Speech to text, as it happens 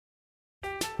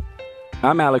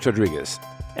I'm Alex Rodriguez.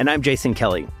 And I'm Jason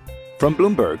Kelly. From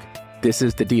Bloomberg, this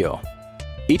is The Deal.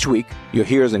 Each week, you'll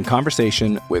hear us in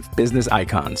conversation with business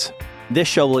icons. This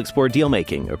show will explore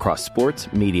deal-making across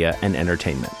sports, media, and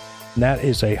entertainment. That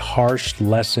is a harsh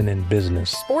lesson in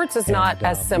business. Sports is not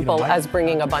as simple as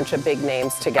bringing a bunch of big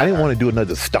names together. I didn't want to do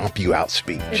another stomp you out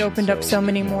speech. It opened up so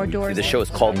many more doors. The show is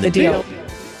called The Deal.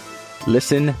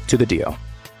 Listen to The Deal.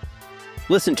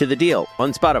 Listen to The Deal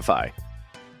on Spotify.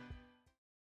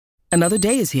 Another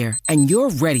day is here, and you're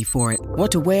ready for it.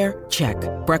 What to wear? Check.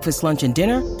 Breakfast, lunch, and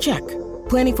dinner? Check.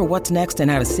 Planning for what's next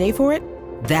and how to save for it?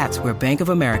 That's where Bank of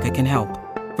America can help.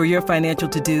 For your financial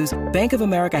to-dos, Bank of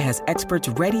America has experts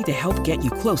ready to help get you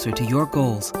closer to your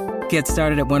goals. Get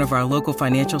started at one of our local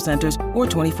financial centers or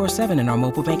 24/7 in our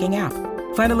mobile banking app.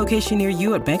 Find a location near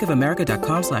you at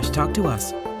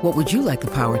bankofamerica.com/talktous. What would you like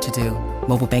the power to do?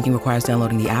 Mobile banking requires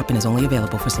downloading the app and is only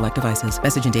available for select devices.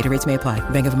 Message and data rates may apply.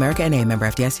 Bank of America N.A., member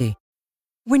FDIC.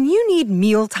 When you need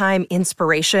mealtime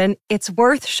inspiration, it's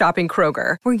worth shopping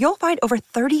Kroger, where you'll find over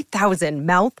 30,000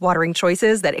 mouth-watering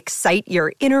choices that excite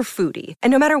your inner foodie. And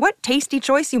no matter what tasty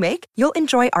choice you make, you'll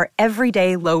enjoy our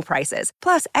everyday low prices,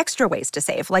 plus extra ways to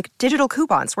save, like digital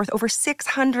coupons worth over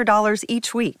 $600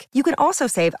 each week. You can also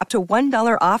save up to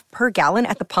 $1 off per gallon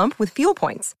at the pump with fuel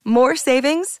points. More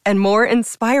savings and more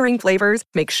inspiring flavors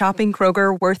make shopping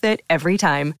Kroger worth it every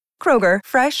time. Kroger,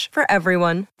 fresh for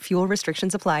everyone. Fuel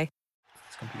restrictions apply.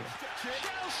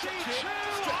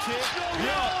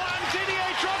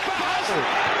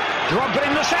 Drogba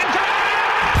in the centre!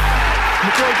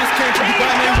 McCoy just came from the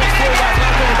ground and went forward.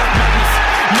 Now going back madness.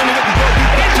 Money that the goal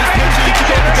beat back. Just make sure you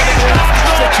get it.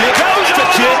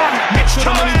 Stretch it. Make sure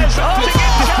the money you drop it.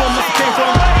 This one must have came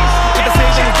from. If I say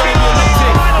that it's going to be a long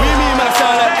thing. What do you mean, man? I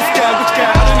sound like this guy. Which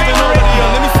guy? I don't even know what he on.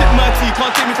 Let me sip my tea.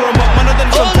 Can't take me for a month. Man, I done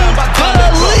some time back.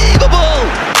 Unbelievable!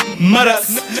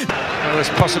 Madas. As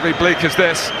possibly bleak as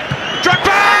this.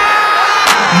 Drogba!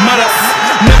 Madas.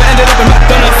 Never ended up in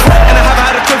McDonald's. And I haven't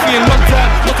had a trophy in a long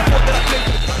time. Not the fault that I played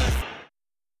for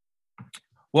the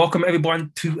Welcome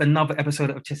everyone to another episode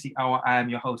of Chelsea Hour. I am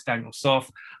your host, Daniel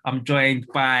Soft. I'm joined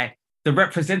by the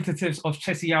representatives of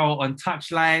Chelsea Hour on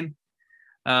Touchline.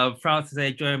 Proud to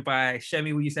say joined by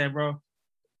Shemi. What you saying, bro?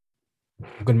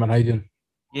 Good man, how you doing?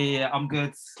 Yeah, I'm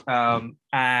good. And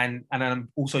then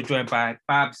I'm also joined by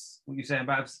Babs. What you saying,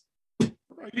 Babs?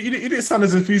 You didn't sound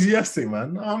as enthusiastic,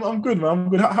 man. I'm good, man. I'm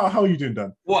good. How are you doing,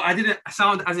 Dan? Well, I didn't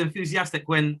sound as enthusiastic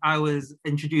when I was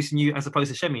introducing you as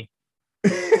opposed to Shemi.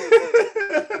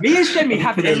 Me and Shemi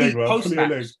have an elite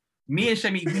post-match. Me and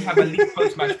Shemi, we have elite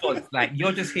post-match pods. Like,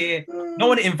 you're just here. No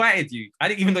one invited you. I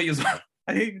didn't even know you was...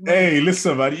 Hey,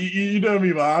 listen, man. You know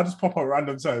me, man. I just pop up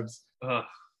random times.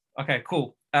 Okay,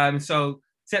 cool. So,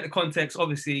 set the context.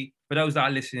 Obviously, for those that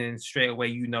are listening straight away,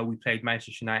 you know we played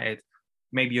Manchester United.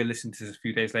 Maybe you're listening to this a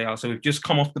few days later. So, we've just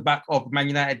come off the back of the Man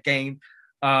United game.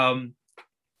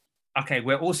 Okay,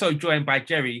 we're also joined by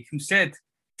Jerry, who said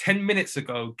 10 minutes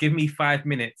ago, give me 5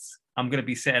 minutes. I'm going to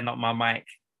be setting up my mic.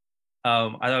 I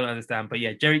don't understand. But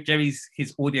yeah, Jerry's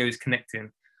his audio is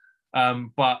connecting.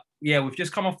 But yeah, we've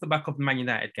just come off the back of the Man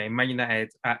United game. Man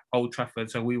United at Old Trafford.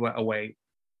 So we were away.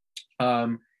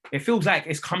 It feels like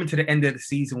it's coming to the end of the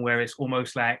season where it's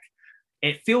almost like,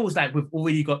 it feels like we've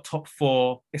already got top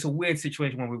four. It's a weird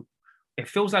situation where it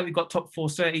feels like we've got top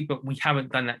 430, but we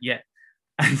haven't done that yet.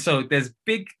 And so there's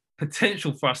big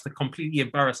potential for us to completely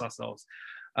embarrass ourselves.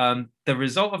 The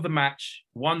result of the match,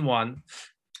 1-1.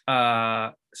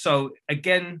 So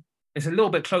again, it's a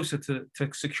little bit closer to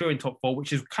securing top four,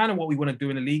 which is kind of what we want to do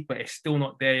in the league, but it's still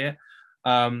not there yet.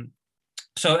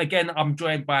 So again, I'm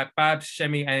joined by Babs,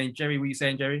 Shemi, and Jerry. What are you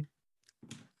saying, Jerry?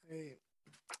 Hey.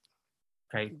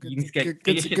 Okay, good, you need to get your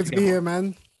shit good to be here,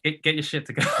 man. Get your shit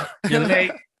together. You're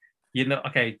late. You know,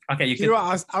 okay. You know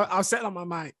what? I'll set up my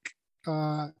mic.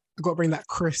 I got to bring that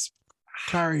crisp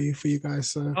clarity for you guys.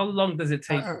 So how long does it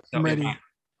take? I'm ready.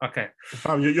 Okay.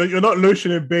 Fam, you're not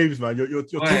lotioning babes, man. You're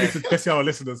talking to Chelsea Hour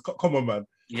listeners. Come on, man.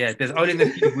 Yeah, there's only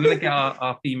we're gonna get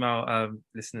our female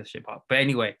listenership up. But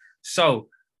anyway, so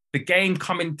the game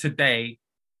coming today.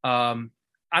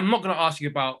 I'm not gonna ask you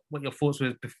about what your thoughts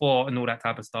were before and all that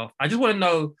type of stuff. I just want to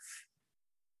know: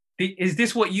 is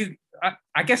this what you?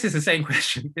 I guess it's the same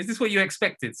question. Is this what you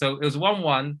expected? So it was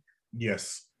 1-1.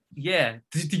 Yes. Yeah.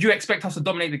 Did you expect us to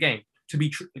dominate the game? To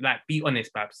be be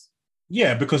honest, Babs.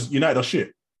 Yeah, because United are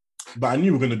shit. But I knew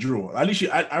we were going to draw. At least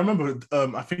I remember,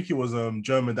 I think it was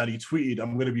German that he tweeted,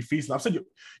 I'm going to be feasting. I said,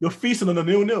 you're feasting on a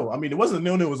 0-0. I mean, it wasn't a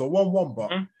 0-0, it was a 1-1,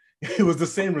 but it was the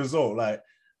same result. Like,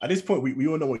 at this point, we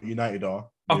all know what United are.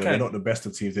 Okay. They're not the best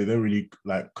of teams. They don't really,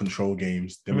 control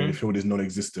games. Their midfield is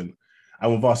non-existent.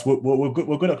 And with us, we're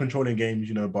good at controlling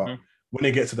games, but when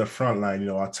they get to the front line,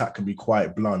 our attack can be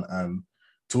quite blunt. And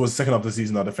towards the second half of the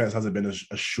season, our defense hasn't been as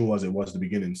sure as it was at the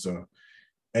beginning. So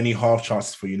any half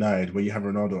chances for United, where you have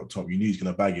Ronaldo up top, you knew he's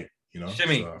going to bag it.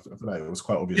 Shimmy. So I feel like it was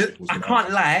quite obvious. I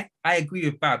can't lie. I agree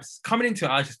with Babs. Coming into it,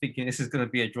 I was just thinking this is going to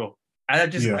be a draw.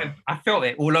 And I felt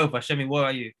it all over. Shimmy, what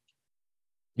are you?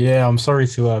 Yeah, I'm sorry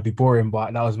to be boring,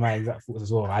 but that was my exact thoughts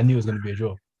as well. I knew it was going to be a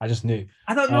draw. I just knew.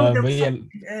 I don't know.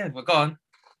 But go on.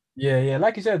 Yeah.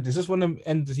 Like you said, this is one of them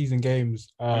end of the season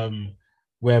games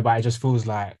whereby it just feels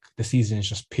like the season is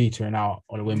just petering out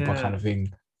on a whimper kind of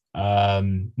thing.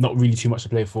 Not really too much to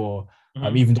play for.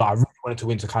 Even though I really wanted to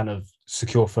win to kind of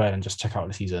secure third and just check out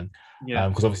the season.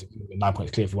 Because obviously 9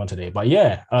 points clear if we won today. But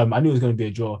I knew it was going to be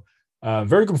a draw.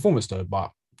 Very good performance though,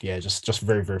 but just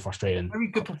very, very frustrating. Very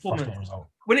good performance.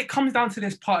 When it comes down to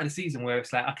this part of the season where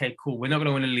it's like, okay, cool, we're not going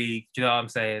to win the league. Do you know what I'm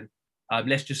saying?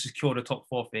 Let's just secure the top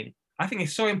 4 thing. I think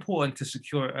it's so important to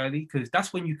secure it early because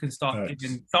that's when you can start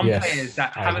giving some players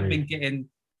that haven't been getting,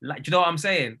 do you know what I'm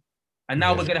saying? And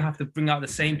now we're going to have to bring out the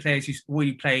same players who's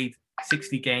already played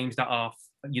 60 games that are,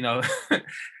 that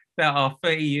are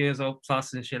 30 years old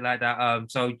plus and shit like that.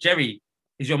 So Jerry,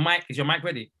 is your mic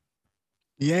ready?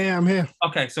 Yeah, I'm here.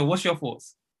 Okay, so what's your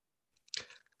thoughts?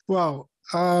 Well,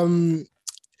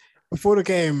 before the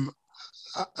game,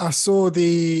 I saw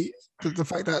the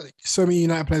fact that so many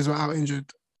United players were out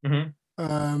injured. And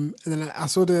then I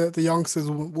saw the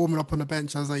youngsters warming up on the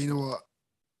bench. I was like, you know what?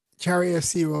 Charity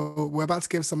FC, we're about to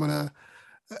give someone a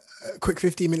quick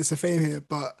 15 minutes of fame here,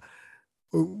 but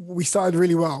we started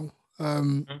really well.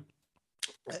 And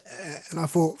I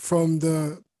thought from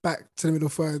the back to the middle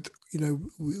third,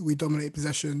 we dominated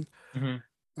possession,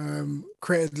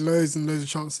 created loads and loads of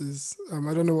chances.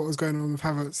 I don't know what was going on with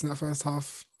Havertz in that first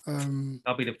half.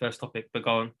 That'll be the first topic, but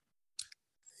go on.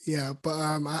 Yeah, but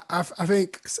I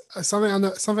think something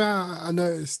I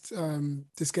noticed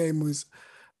this game was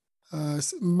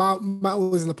Matt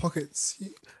was in the pockets.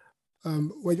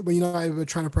 When United were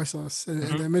trying to press us, and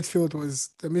the midfield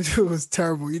was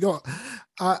terrible.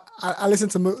 I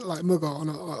listened to Mugger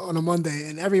on a Monday,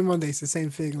 and every Monday it's the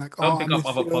same thing. Like, don't pick up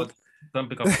other pods. Don't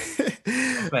pick up.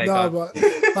 No, but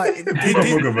like,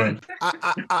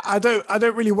 I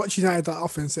don't really watch United that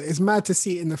often, so it's mad to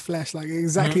see it in the flesh, like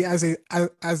exactly as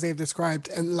they've described,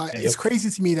 and like it's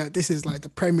crazy to me that this is like the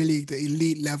Premier League, the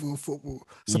elite level of football,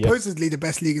 supposedly the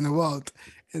best league in the world,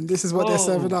 and this is what they're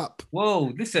serving up.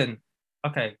 Whoa, listen.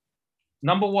 Okay,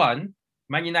 number one,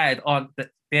 Man United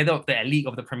they're not the elite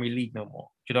of the Premier League no more.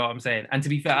 Do you know what I'm saying? And to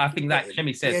be fair, I think like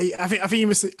Shemi said, I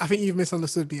think you've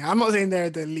misunderstood me. I'm not saying they're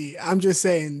the elite. I'm just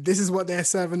saying this is what they're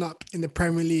serving up in the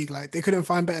Premier League. Like they couldn't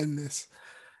find better than this.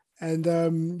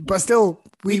 And but still,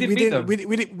 we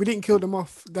didn't kill them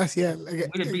off. That's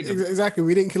exactly.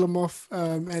 We didn't kill them off.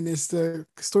 And it's the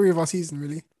story of our season,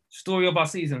 really. Story of our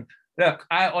season. Look,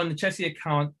 on the Chelsea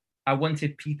account, I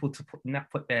wanted people to put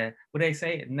their, what do they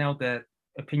say, nail their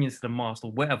opinions to the mast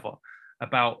or whatever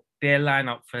about their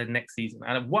lineup for the next season.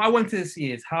 And what I wanted to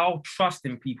see is how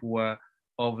trusting people were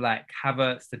of like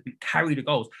Havertz to carry the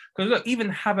goals. Because look,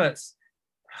 even Havertz,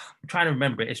 I'm trying to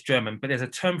remember it, it's German, but there's a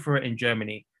term for it in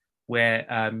Germany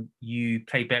where you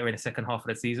play better in the second half of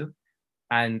the season.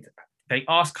 And they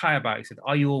asked Kai about it. He said,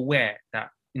 are you aware that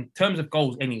in terms of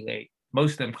goals anyway,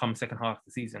 most of them come second half of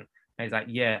the season? And he's like,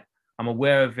 yeah, I'm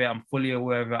aware of it. I'm fully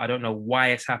aware of it. I don't know why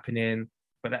it's happening,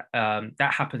 but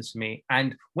that happens to me.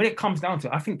 And when it comes down to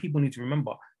it, I think people need to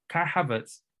remember Kai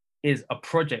Havertz is a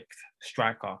project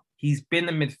striker. He's been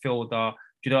a midfielder.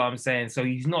 Do you know what I'm saying? So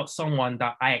he's not someone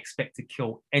that I expect to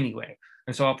kill anyway.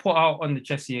 And so I put out on the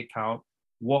Chelsea account,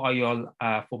 what are your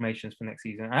formations for next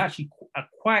season? And actually,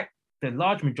 quite the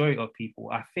large majority of people,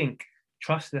 I think,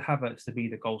 trusted Havertz to be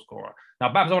the goal scorer.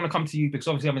 Now, Babs, I want to come to you because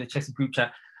obviously I'm in the Chelsea group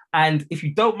chat. And if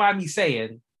you don't mind me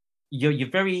saying, you're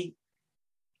very,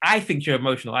 I think you're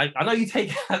emotional. I know you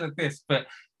take it as a diss, but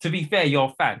to be fair, you're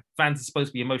a fan. Fans are supposed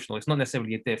to be emotional. It's not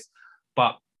necessarily a diss,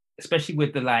 but especially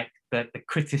with the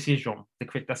criticism,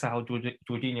 that's how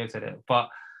Jorginho said it. But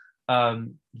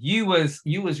you was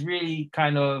really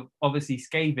kind of obviously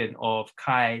scathing of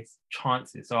Kai's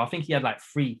chances. So I think he had like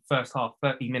 3 first half,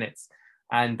 30 minutes.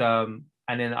 And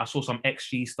then I saw some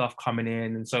XG stuff coming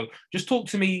in. And so just talk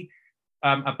to me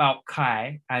about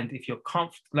Kai, and if you're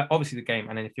comfortable, like obviously the game,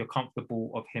 and then if you're comfortable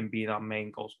of him being our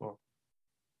main goal scorer.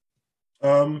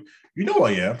 You know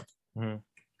what? Yeah,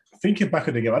 thinking back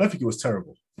at the game, I don't think it was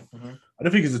terrible. I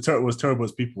don't think it was terrible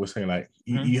as people were saying. Like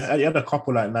he had a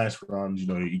couple like nice runs. You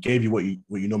know, he gave you what you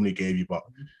normally gave you, but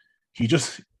he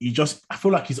just I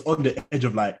feel like he's on the edge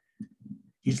of like.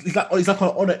 He's like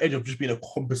on the edge of just being a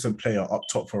competent player up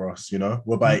top for us, you know,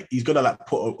 whereby he's gonna like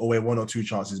put away 1 or 2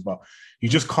 chances, but he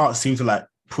just can't seem to like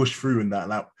push through in that.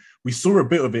 Like we saw a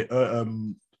bit of it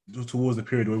towards the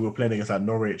period where we were playing against like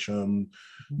Norwich,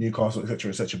 Newcastle,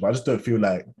 etc. But I just don't feel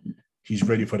like he's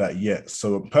ready for that yet.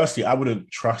 So personally, I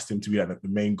wouldn't trust him to be like the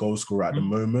main goal scorer at the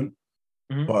moment.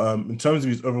 But in terms of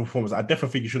his overall performance, I definitely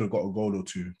think he should have got a goal or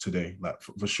two today, like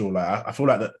for sure. Like I feel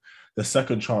like that the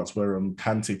second chance where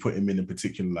Kante put him in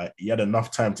particular, like he had enough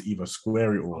time to either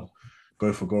square it or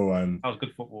go for goal. And that was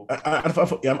good football.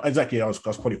 Yeah, exactly. That was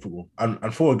quality football.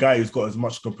 And for a guy who's got as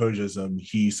much composure as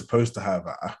he's supposed to have,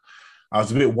 I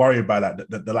was a bit worried by that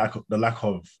the lack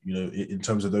of in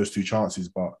terms of those two chances,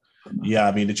 but. Yeah,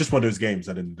 I mean, it's just one of those games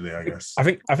at the end of the day, I guess. I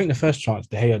think the first chance,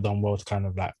 De Gea done well to kind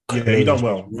of like he done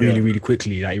well really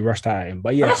quickly. Like he rushed at him,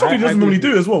 but yeah, that's what he doesn't normally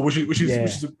do as well, which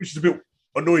is a bit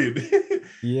annoying.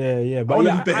 yeah. But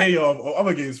De Gea of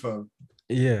other games, fam.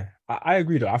 Yeah, I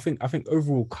agree though. I think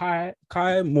overall, Kai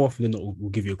more often than not will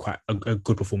give you quite a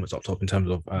good performance up top in terms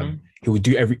of he will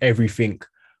do everything.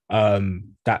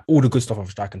 That all the good stuff of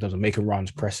a striker in terms of making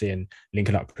runs, pressing,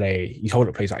 linking up play. His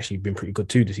hold-up play's actually been pretty good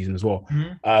too this season as well.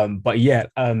 But yeah,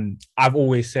 I've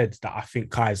always said that I think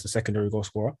Kai is the secondary goal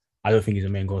scorer. I don't think he's a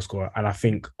main goal scorer. And I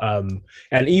think, and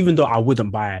even though I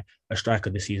wouldn't buy a striker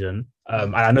this season,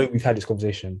 and I know we've had this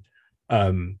conversation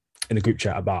in the group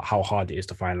chat about how hard it is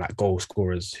to find like goal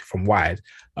scorers from wide,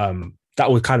 that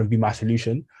would kind of be my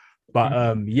solution. But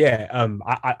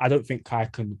I don't think Kai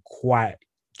can quite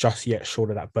just yet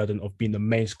shoulder that burden of being the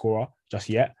main scorer just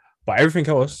yet. But everything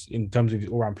else in terms of his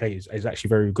all-round play is actually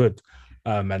very good.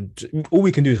 And all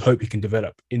we can do is hope he can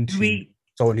develop into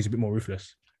someone who's a bit more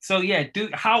ruthless. So yeah,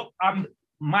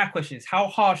 my question is, how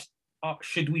harsh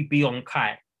should we be on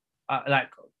Kai?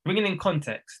 Like bringing in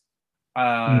context,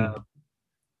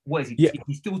 what is he? Yeah.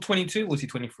 He's still 22 or is he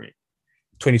 23?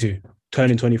 22,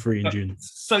 turning 23 in June.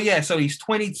 So he's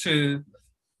 22.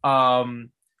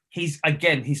 He's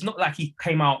not like he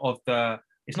came out of the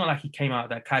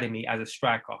academy as a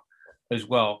striker as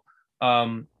well.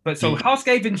 But so how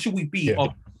scathing should we be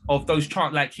of those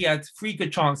chances? Like he had 3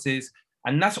 good chances,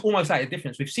 and that's almost like a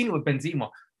difference. We've seen it with Benzema.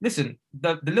 Listen,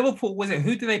 the Liverpool,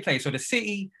 who did they play? So the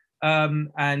City and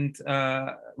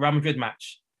Real Madrid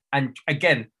match, and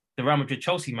again the Real Madrid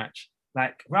Chelsea match.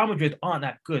 Like Real Madrid aren't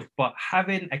that good, but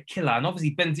having a killer, and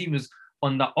obviously Benzema's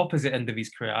on the opposite end of his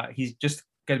career. He's just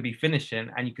going to be finishing,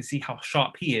 and you can see how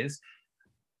sharp he is.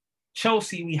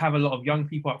 Chelsea, we have a lot of young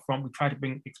people up front. We try to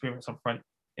bring experience up front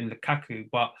in Lukaku,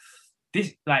 but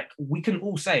this, like, we can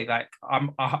all say, like,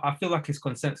 I feel like it's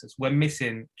consensus. We're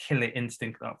missing killer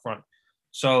instinct up front.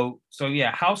 So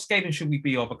yeah, how scathing should we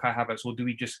be over Kai Havertz, or do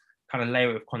we just kind of layer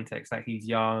it with context, like he's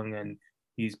young and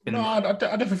he's been? No, I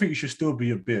definitely think you should still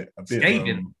be a bit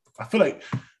scathing. I feel like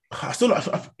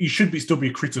you should still be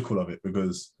critical of it,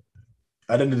 because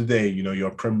at the end of the day, you're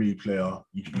a Premier League player.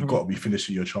 You've got to be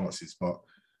finishing your chances, but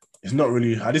it's not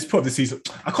really at this point of the season.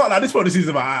 I can't. At this point of the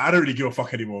season, I don't really give a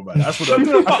fuck anymore, man. That's what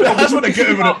I just want to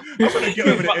get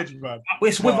over the edge, man.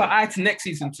 It's with an eye to next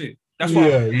season too. That's why.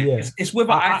 It's with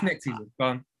an eye to next season. Go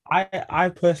on. I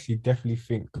personally definitely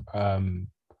think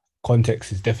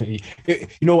context is definitely. You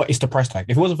know what? It's the price tag.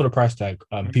 If it wasn't for the price tag,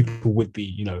 people would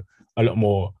be a lot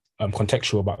more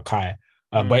contextual about Kai.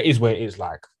 But it is where it is.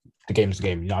 Like, the game's the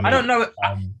game. You know what I mean?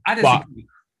 I don't know.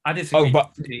 I disagree. Oh,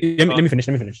 but let me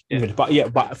finish. Yeah.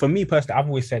 But for me personally, I've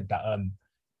always said that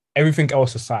everything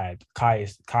else aside,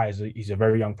 he's a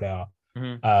very young player,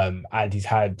 and he's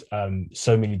had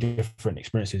so many different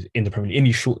experiences in the Premier League in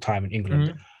his short time in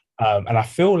England, and I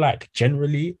feel like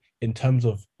generally in terms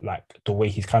of like the way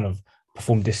he's kind of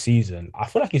performed this season, I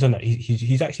feel like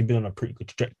he's actually been on a pretty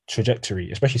good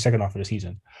trajectory, especially second half of the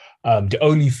season. The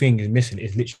only thing is missing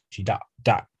is literally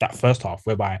that first half,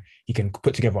 whereby he can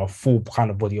put together a full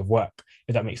kind of body of work,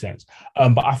 if that makes sense.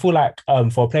 But I feel like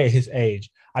for a player his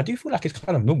age, I do feel like it's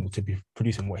kind of normal to be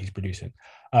producing what he's producing.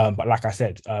 But like I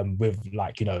said, with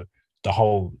like, the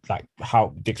whole, like,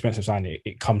 how the expensive signing,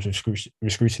 it comes with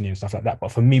scrutiny and stuff like that.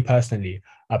 But for me personally,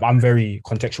 I'm very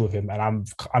contextual with him, and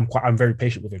I'm very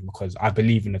patient with him, because I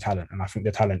believe in the talent, and I think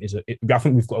the talent I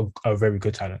think we've got a very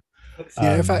good talent.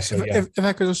 Yeah, if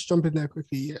I could just jump in there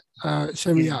quickly,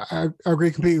 Shemi, I agree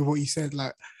completely with what you said.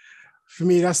 Like, for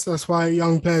me, that's why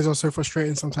young players are so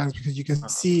frustrating sometimes, because you can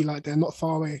see like they're not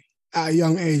far away at a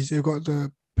young age. They've got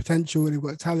the potential, they've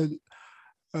got talent,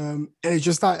 and it's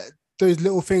just that those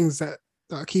little things that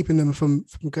are keeping them from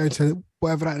going to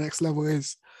whatever that next level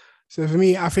is. So for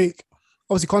me, I think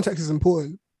obviously context is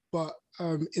important, but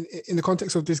in the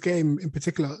context of this game in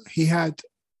particular, he had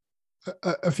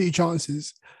a few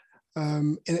chances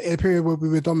in a period where we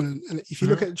were dominant. And if you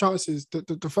look at the chances,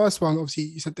 the first one, obviously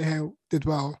you said De Gea did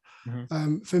well.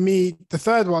 For me, the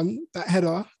third one, that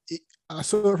header, I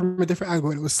saw it from a different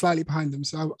angle and it was slightly behind him.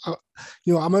 So,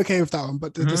 I'm okay with that one.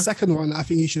 But the second one, I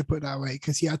think he should have put that way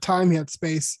because he had time, he had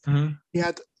space. He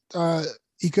had,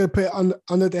 he could have put it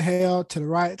under the hair, to the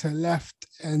right, to the left.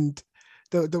 And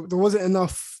there wasn't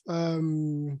enough...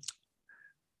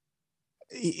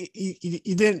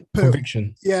 He didn't put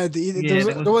conviction. There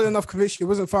wasn't enough conviction. It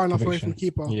wasn't far enough away from the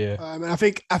keeper. Yeah. And I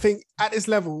think at this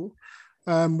level,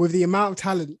 with the amount of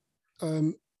talent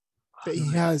that he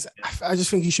has, I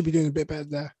just think he should be doing a bit better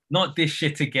there. Not this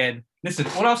shit again. Listen,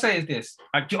 all I'll say is this.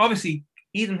 Obviously,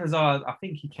 Eden Hazard, I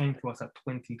think he came to us at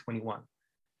 2021.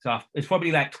 So it's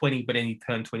probably like 20, but then he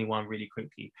turned 21 really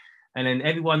quickly. And then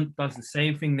everyone does the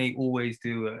same thing they always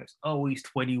do. He's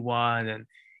 21 and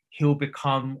he'll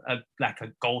become a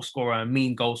goal scorer, a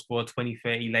mean goal scorer,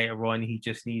 20-30 later on. He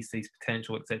just needs his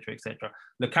potential, etc., etc.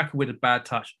 Lukaku with a bad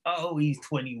touch. He's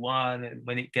 21 and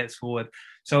when it gets forward.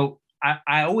 So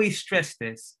I always stress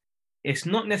this. It's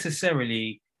not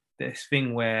necessarily this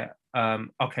thing where,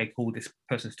 okay, cool, this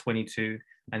person's 22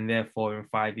 and therefore in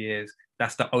 5 years,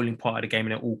 that's the only part of the game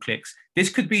and it all clicks. This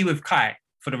could be with Kai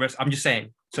for the rest. I'm just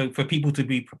saying. So for people to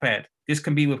be prepared, this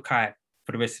can be with Kai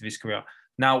for the rest of his career.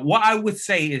 Now, what I would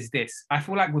say is this. I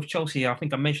feel like with Chelsea, I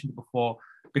think I mentioned it before,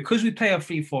 because we play a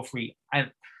 3-4-3,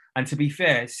 and to be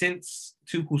fair, since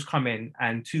Tuchel's come in,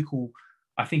 and Tuchel,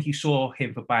 I think you saw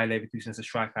him for Bayer Leverkusen as a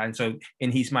striker, and so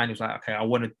in his mind, he was like, okay, I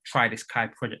want to try this Kai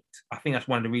project. I think that's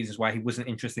one of the reasons why he wasn't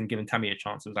interested in giving Tammy a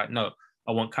chance. It was like, no,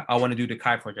 I want to do the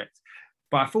Kai project.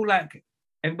 But I feel like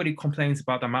everybody complains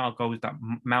about the amount of goals that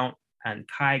Mount and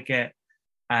Kai get.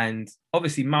 And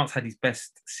obviously, Mount's had his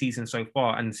best season so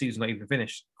far, and the season's not even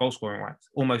finished, goal scoring wise,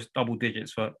 almost double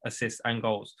digits for assists and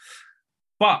goals.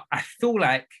 But I feel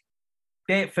like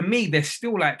they're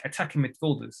still like attacking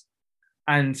midfielders.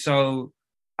 And so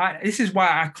this is why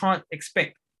I can't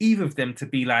expect either of them to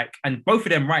be like, and both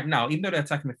of them right now, even though they're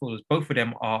attacking midfielders, both of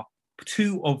them are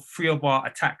 2 of 3 of our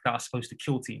attack that are supposed to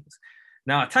kill teams.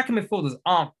 Now, attacking midfielders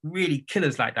aren't really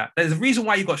killers like that. There's a reason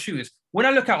why you got shooters. When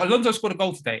I look at Alonso scored a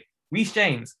goal today, Reece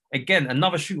James, again,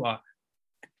 another shooter.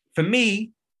 For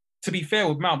me, to be fair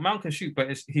with Mount can shoot, but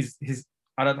it's his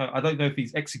I don't know if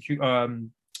his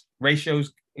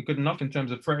ratios are good enough in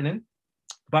terms of threatening.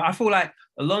 But I feel like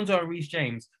Alonso and Reece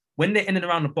James, when they're in and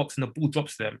around the box and the ball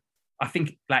drops them, I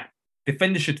think like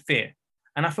defenders should fear.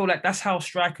 And I feel like that's how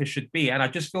strikers should be. And I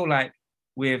just feel like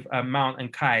with Mount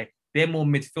and Kai, they're more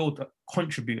midfield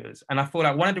contributors. And I feel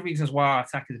like one of the reasons why our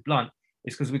attack is blunt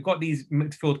is because we've got these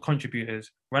midfield contributors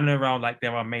running around like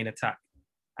they're our main attack.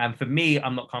 And for me,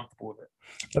 I'm not comfortable with it.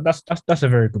 But that's a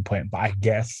very good point. But I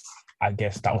guess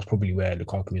that was probably where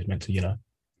Lukaku was meant to,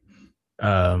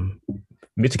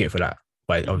 mitigate for that.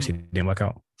 But it obviously didn't work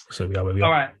out. So we are where we are.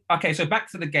 All right. Okay, so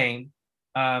back to the game.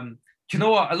 Do you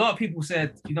know what? A lot of people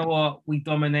said, you know what? We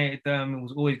dominated them. It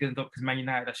was always going to do because Man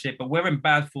United that shit. But we're in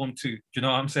bad form too. Do you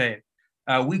know what I'm saying?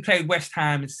 We played West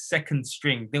Ham's second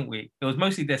string, didn't we? It was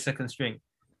mostly their second string.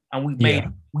 And we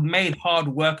made hard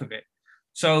work of it.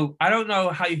 So I don't know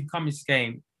how you can come into this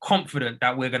game confident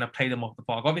that we're going to play them off the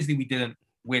park. Obviously, we didn't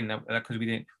win because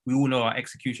we all know our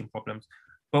execution problems.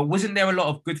 But wasn't there a lot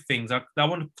of good things? I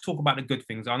want to talk about the good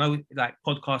things. I know, like,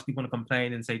 podcast people want to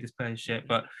complain and say this player shit.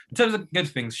 But in terms of good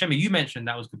things, Shemi, you mentioned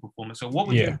that was a good performance. So what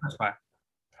were you impressed by?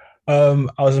 I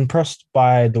was impressed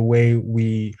by the way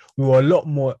we were a lot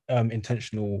more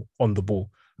intentional on the ball.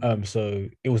 So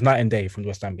it was night and day from the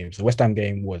West Ham game. So the West Ham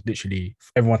game was literally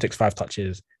everyone takes 5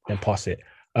 touches, then pass it.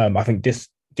 I think this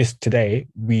today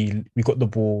we got the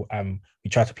ball and we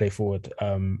tried to play forward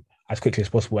as quickly as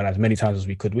possible and as many times as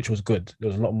we could, which was good. There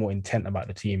was a lot more intent about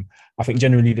the team. I think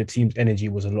generally the team's energy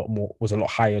was a lot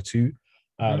higher too.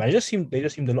 They just seemed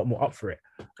a lot more up for it.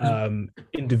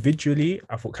 Individually,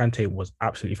 I thought Kante was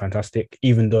absolutely fantastic,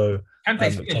 even though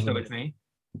Kante's finished though, isn't he?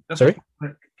 Sorry?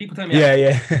 People tell me.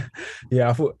 Yeah.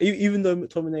 I thought even though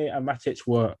McTominay and Matic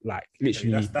were like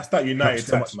literally that's that United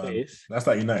tax, man. That's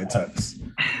that United tax.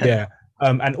 Yeah.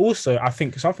 And also I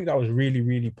think something that was really,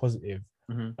 really positive.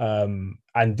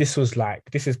 And this was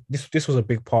a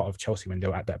big part of Chelsea when they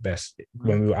were at their best,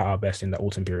 when we were at our best in the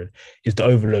autumn period, is the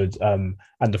overloads and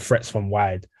the threats from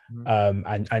wide.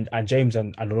 And James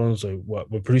and Alonso were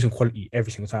producing quality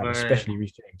every single time, especially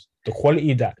Reece James. The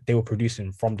quality that they were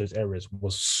producing from those areas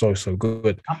was so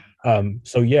good.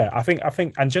 So yeah, I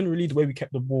think, and generally the way we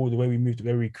kept the ball, the way we moved, the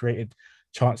way we created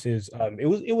chances, it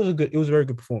was a very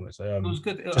good performance. It was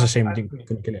good. Just a shame we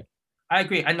couldn't kill it. I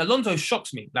agree. And Alonso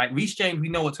shocks me. Like Reece James, we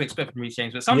know what to expect from Reece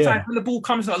James. But sometimes when the ball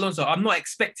comes to Alonso, I'm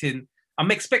expecting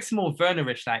more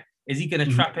Werner-ish. Like, is he going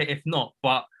to trap it? If not,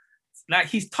 but like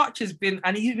his touch has been,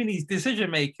 and even his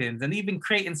decision-makings and even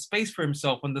creating space for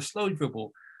himself on the slow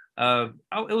dribble. It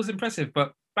was impressive.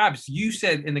 But Babs, you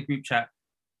said in the group chat,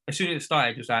 as soon as it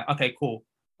started, it was like, okay, cool,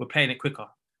 we're playing it quicker.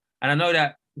 And I know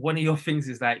that one of your things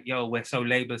is like, yo, we're so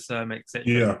laboursome, etc.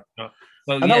 Yeah.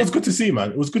 So, and that was good to see,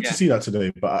 man. It was good to see that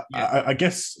today. But I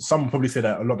guess some probably say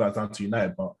that a lot of that's down to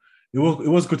United, but it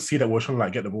was good to see that we're trying to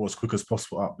like get the ball as quick as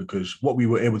possible up, because what we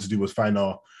were able to do was find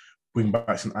our wing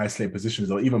backs in isolated positions,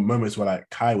 or even moments where like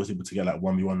Kai was able to get like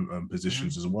 1v1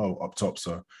 positions as well up top.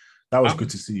 So that was good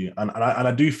to see. And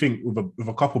I do think with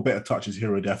a couple better touches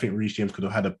here or there, I think Reece James could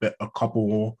have had a couple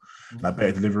more like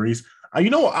better deliveries. And you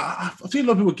know what? I see a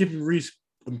lot of people giving Reece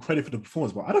credit for the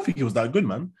performance, but I don't think he was that good,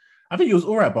 man. I think he was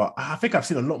all right, but I think I've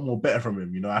seen a lot more better from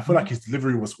him. You know, I feel like his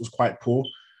delivery was quite poor.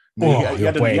 He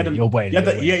had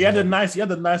a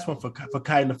nice one for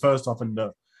Kai in the first half and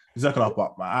the second half,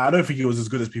 but I don't think he was as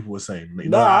good as people were saying. You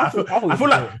know, I feel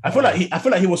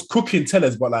like he was cooking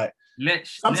tellers, but like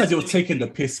sometimes he was taking the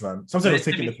piss, man. Sometimes he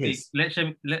was taking the piss.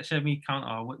 Let me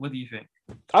counter. What do you think?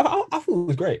 I thought it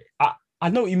was great. I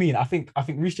know what you mean. I think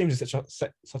Reece James is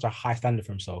such a high standard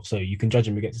for himself, so you can judge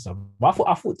him against himself. But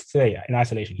I thought today in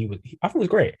isolation I thought it was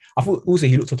great. I thought also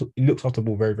he looked off the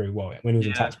ball very, very well when he was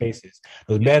in tight spaces.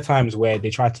 There was bare times where they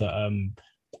tried to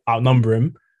outnumber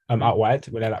him out wide,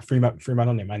 where they're like three man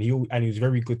on him, and he was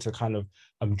very good to kind of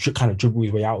dribble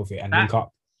his way out of it and link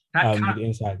up with the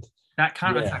inside. That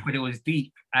counter attack when it was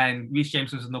deep and Reece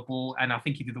James was on the ball, and I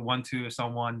think he did the 1-2 of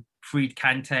someone, freed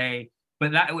Kante.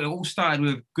 But it all started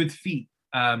with good feet.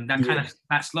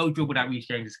 That slow dribble that Reece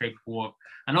James is capable of,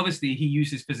 and obviously he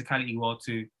uses physicality well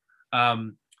too.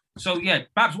 Babs,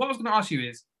 what I was going to ask you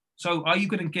is, so are you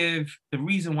going to give the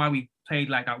reason why we played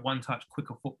like that one touch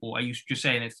quicker football? Are you just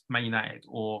saying it's Man United,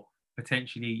 or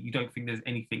potentially you don't think there's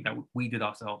anything that we did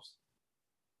ourselves?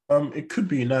 It could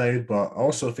be United, but I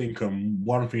also think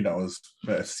one thing that was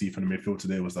better to see from the midfield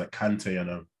today was like Kante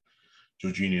and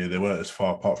Jorginho. They weren't as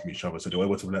far apart from each other, so they were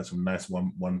able to let some nice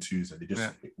 1-2s, and they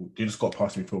just got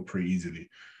past midfield pretty easily,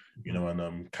 you know.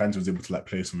 And Kante was able to like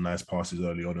play some nice passes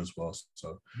early on as well.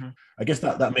 So I guess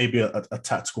that may be a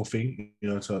tactical thing, you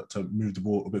know, to move the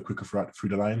ball a bit quicker through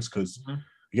the lines, because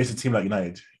against a team like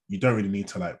United, you don't really need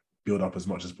to like build up as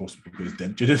much as possible, because they're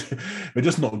just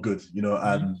not good, you know.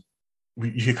 And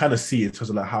you kind of see in terms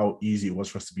of like how easy it was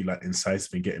for us to be like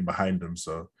incisive and getting behind them.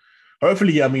 So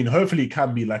hopefully it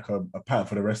can be like a pattern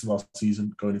for the rest of our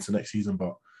season going into next season.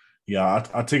 But yeah,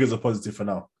 I take it as a positive for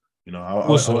now. You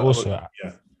know,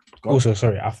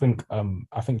 sorry. I think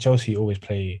Chelsea always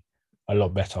play a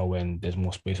lot better when there's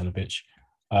more space on the pitch.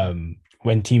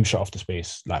 When teams shut off the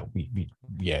space, like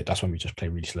that's when we just play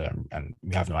really slow and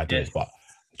we have no ideas. But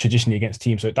traditionally against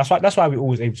teams, so that's why we're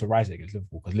always able to rise it against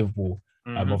Liverpool, because Liverpool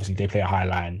obviously they play a high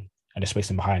line and they're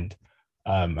spacing behind.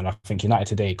 And I think United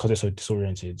today, because they're so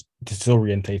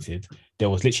disorientated, there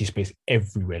was literally space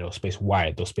everywhere. There was space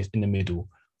wide, there was space in the middle,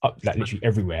 up like literally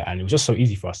everywhere, and it was just so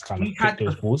easy for us to kind of hit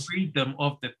those balls. Freedom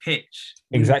of the pitch.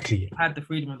 Exactly. We had the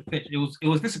freedom of the pitch. It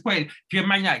was disappointing. If you're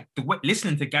Man United,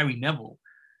 listening to Gary Neville,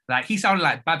 like he sounded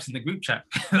like Babs in the group chat,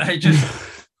 like just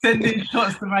sending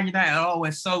shots to Man United. Oh,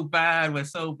 we're so bad.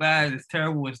 It's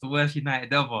terrible. It's the worst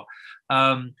United ever.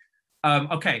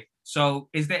 Okay. So,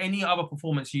 is there any other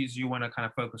performances you want to kind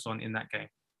of focus on in that game,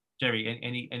 Jerry?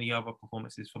 Any other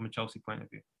performances from a Chelsea point of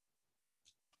view?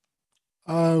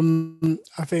 I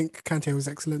think Kante was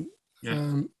excellent.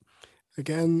 Yeah.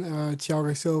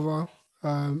 Thiago Silva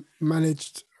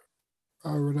managed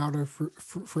Ronaldo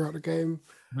throughout the game.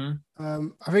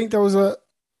 I think there was a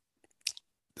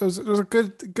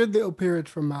good little period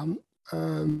from Mount.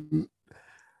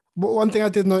 But one thing I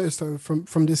did notice though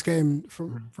from this game,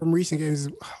 from recent games,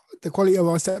 is the quality of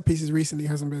our set pieces recently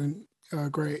hasn't been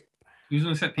great. Who's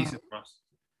on set pieces for us?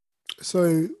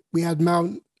 So we had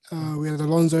Mount, we had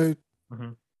Alonso.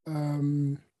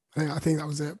 I think that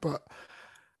was it. But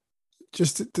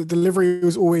just the delivery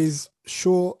was always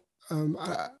short.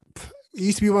 It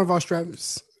used to be one of our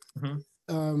strengths. I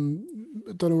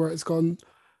don't know where it's gone,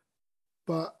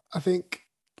 but I think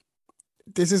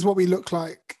this is what we look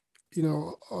like, you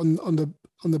know, on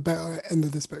the better end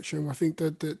of the spectrum. I think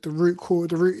that the root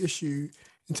issue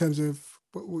in terms of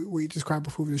what we described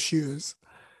before with the shooters,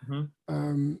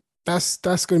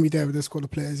 that's going to be there with this squad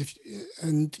of players,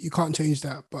 and you can't change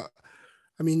that. But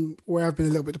I mean, where I've been a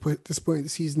little bit disappointed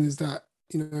this season is that,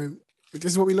 you know,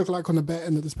 this is what we look like on the better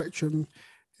end of the spectrum.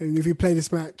 And if you play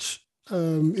this match,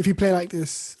 if you play like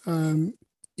this,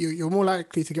 you're more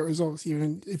likely to get results,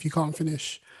 even if you can't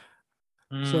finish.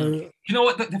 So you know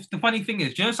what the funny thing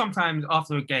is, you know, sometimes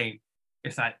after a game,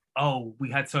 it's like, oh, we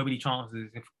had so many chances.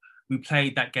 If we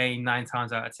played that game 9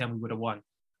 times out of 10, we would have won.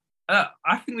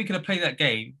 I think we could have played that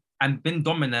game and been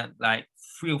dominant like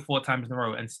 3 or 4 times in a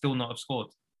row and still not have scored.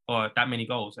 or that many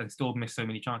goals and still miss so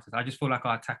many chances. I just feel like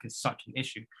our attack is such an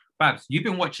issue. Babs, you've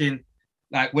been watching,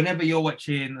 like whenever you're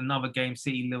watching another game,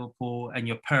 City, Liverpool, and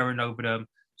you're purring over them.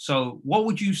 So what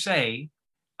would you say?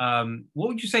 What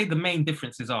would you say the main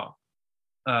differences are?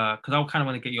 Because I kind of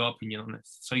want to get your opinion on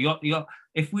this. So you're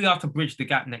if we are to bridge the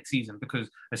gap next season, because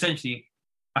essentially,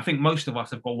 I think most of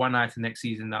us have got one eye to next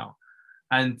season now.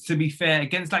 And to be fair,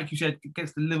 against, like you said,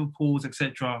 against the Liverpools,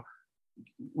 etc.,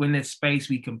 when there's space,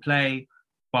 we can play.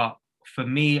 But for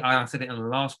me, I said it in the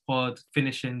last pod,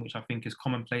 finishing, which I think is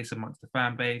commonplace amongst the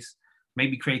fan base,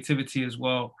 maybe creativity as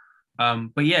well.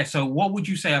 But yeah, so what would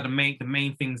you say are the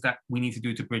main things that we need to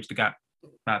do to bridge the gap,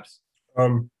 perhaps?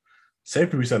 Same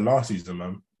thing we said last season,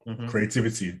 man.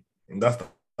 Creativity. And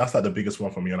that's like the biggest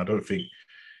one for me. And I don't think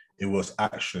it was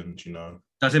actioned, you know.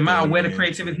 Does it matter where the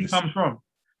creativity comes from?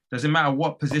 Does it matter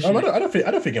what position? I don't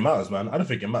think it matters, man. I don't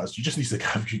think it matters. You just need to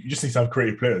have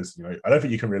creative players. You know, I don't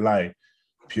think you can rely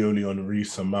purely on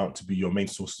Reece and Mount to be your main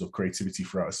sources of creativity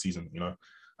throughout a season. You know,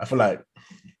 I feel like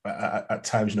at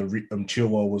times, you know,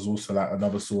 Chilwell was also like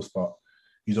another source, but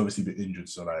he's obviously been injured.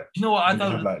 So like, you know what? I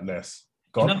don't like less.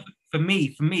 You know, for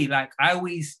me, like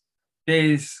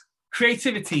there's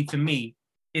creativity for me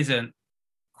isn't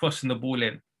crossing the ball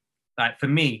in. Like for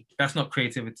me, that's not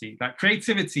creativity. Like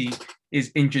creativity is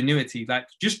ingenuity. Like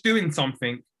just doing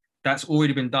something that's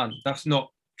already been done. That's not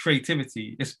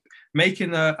creativity. It's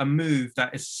making a move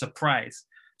that is a surprise.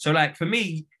 So like for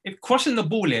me, if crossing the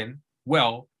ball in,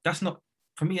 well, that's not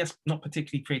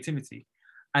particularly creativity.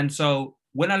 And so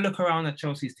when I look around at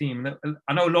Chelsea's team,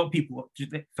 I know a lot of people,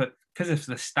 because of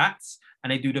the stats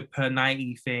and they do the per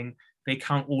 90 thing, they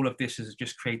count all of this as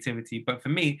just creativity. But for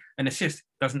me, an assist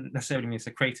doesn't necessarily mean it's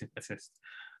a creative assist.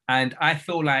 And I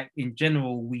feel like in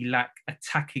general, we lack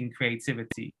attacking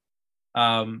creativity.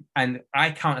 And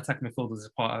I count attacking midfielders as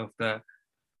part of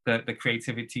the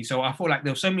creativity. So I feel like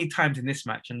there were so many times in this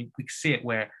match, and we could see it,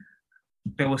 where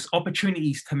there was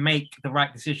opportunities to make the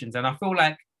right decisions. And I feel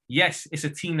like, yes, it's a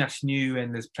team that's new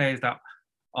and there's players that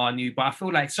are new, but I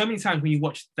feel like so many times when you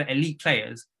watch the elite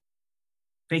players,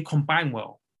 they combine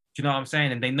well. Do you know what I'm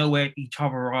saying? And they know where each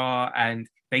other are, and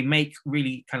they make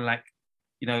really kind of like,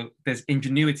 you know, there's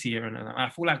ingenuity here. And I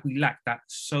feel like we lack that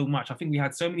so much. I think we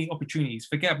had so many opportunities.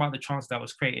 Forget about the chance that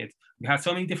was created. We had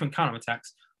so many different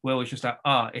counterattacks where it was just like,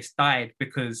 it's died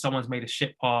because someone's made a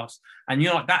shit pass. And you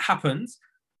know what, that happens,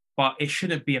 but it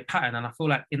shouldn't be a pattern. And I feel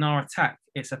like in our attack,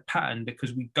 it's a pattern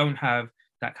because we don't have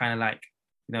that kind of like,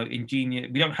 you know, ingenious.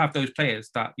 We don't have those players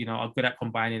that, you know, are good at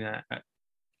combining it.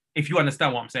 If you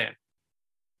understand what I'm saying.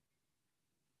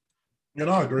 Yeah,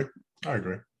 no, I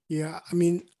agree. Yeah, I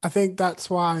mean, I think that's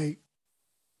why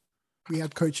we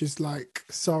had coaches like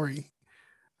Sarri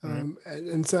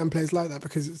and certain players like that,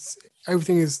 because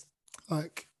everything is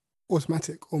like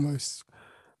automatic almost.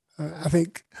 I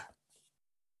think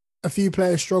a few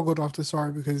players struggled after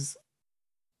Sarri because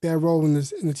their role in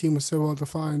the team was so well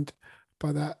defined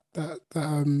by that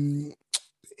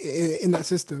in that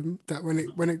system, that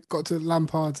when it got to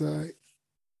Lampard's,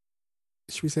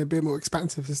 should we say, a bit more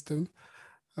expansive system,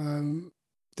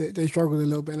 they struggled a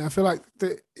little bit. And I feel like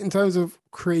in terms of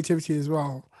creativity as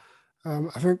well,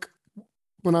 I think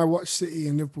when I watch City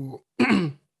and Liverpool,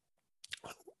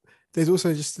 there's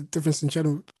also just a difference in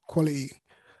general quality.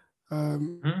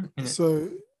 So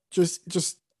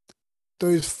just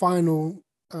those final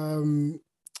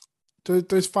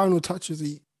touches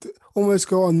that almost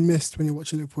go unmissed when you're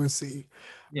watching Liverpool and City.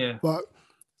 Yeah. But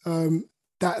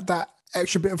that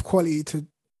extra bit of quality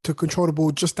to control the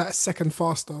ball just that second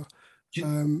faster.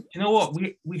 You know what?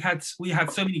 We had so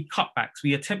many cutbacks.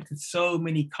 We attempted so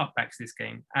many cutbacks this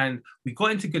game, and we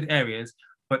got into good areas.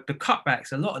 But the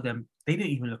cutbacks, a lot of them, they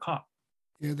didn't even look up.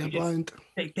 Yeah, they're blind.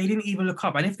 They didn't even look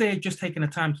up. And if they had just taken the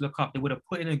time to look up, they would have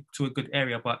put it into a good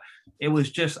area. But it was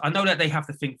just, I know that they have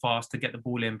to think fast to get the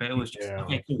ball in, but it was just,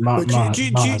 okay, cool. Do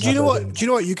you know what? Do you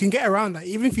know what? You can get around that.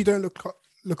 Even if you don't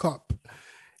look up,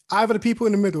 either the people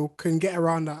in the middle can get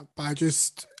around that by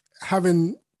just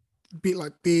having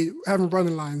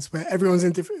running lines where everyone's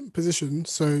in different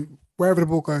positions. So wherever the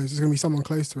ball goes, there's going to be someone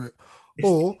close to it.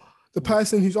 Or the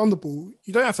person who's on the ball,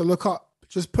 you don't have to look up.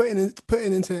 Just put it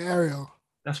into the area.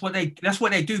 That's what they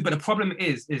do. But the problem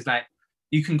is like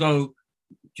you can go,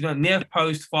 you know, near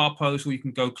post, far post, or you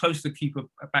can go close to the keeper,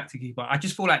 back to keeper. I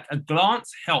just feel like a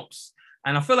glance helps.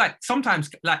 And I feel like sometimes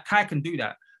like Kai can do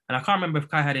that. And I can't remember if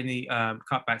Kai had any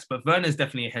cutbacks, but Werner's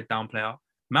definitely a head down player.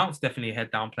 Mount's definitely a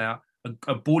head down player,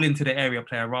 a ball into the area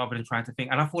player rather than trying to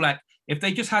think. And I feel like if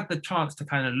they just had the chance to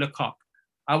kind of look up,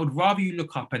 I would rather you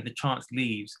look up and the chance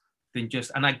leaves than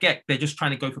just, and I get they're just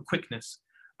trying to go for quickness.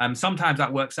 Sometimes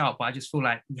that works out, but I just feel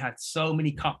like we had so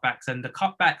many cutbacks, and the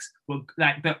cutbacks were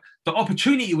like the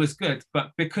opportunity was good,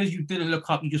 but because you didn't look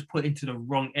up, you just put it into the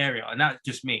wrong area, and that's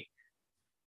just me.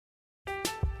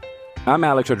 I'm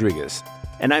Alex Rodriguez.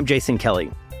 And I'm Jason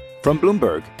Kelly. From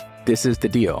Bloomberg, this is The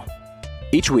Deal.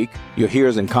 Each week, you'll hear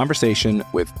us in conversation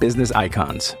with business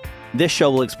icons. This show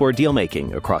will explore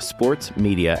deal-making across sports,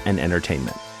 media, and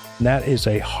entertainment. That is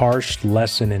a harsh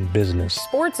lesson in business.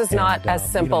 Sports is not as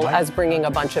simple as bringing a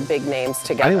bunch of big names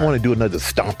together. I didn't want to do another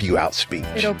stomp you out speech.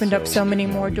 It opened up so many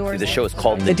more doors. The show is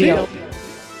called The Deal.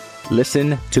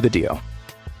 Listen to The Deal.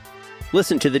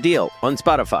 Listen to The Deal on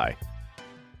Spotify.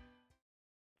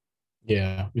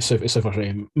 Yeah, it's so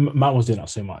frustrating. Matt was doing that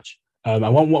so much. And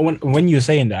when you were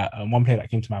saying that, one player that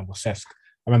came to mind was Cesc.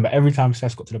 I remember every time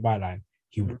Cesc got to the byline,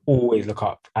 he would always look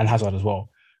up, and Hazard as well.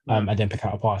 And then pick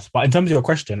out a pass. But in terms of your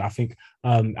question, I think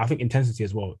intensity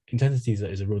as well. Intensity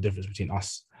is a real difference between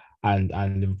us and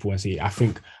Liverpool and City. I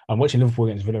think watching Liverpool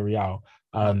against Villarreal,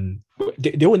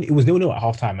 it was 0-0 at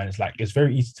halftime, and it's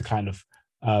very easy to kind of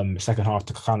second half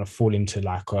to kind of fall into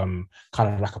kind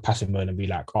of like a passive mode and be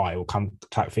like, oh, it will come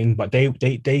type thing. But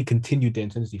they continued the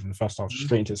intensity from the first half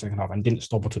straight into the second half and didn't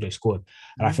stop until they scored.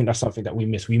 And I think that's something that we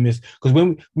miss because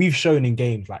when we've shown in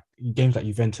games like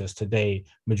Juventus today,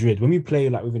 Madrid, when we play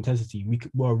like with intensity,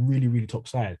 we're a really, really top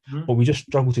side, but we just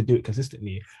struggle to do it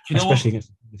consistently, especially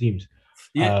against the teams.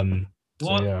 Yeah.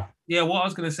 What I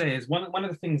was going to say is one of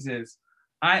the things is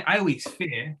I always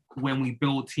fear when we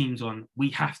build teams on, we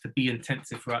have to be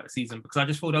intensive throughout the season, because I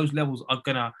just feel those levels are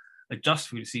going to adjust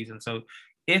through the season. So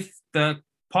if the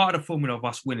part of the formula of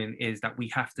us winning is that we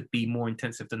have to be more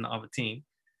intensive than the other team,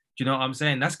 do you know what I'm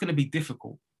saying? That's going to be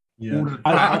difficult. Yeah,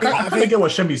 I get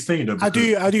what Shemi's saying though. I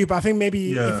do, but I think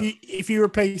maybe if you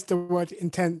replace the word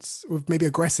intense with maybe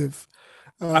aggressive,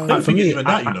 for me, even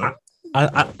that,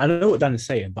 I know what Dan is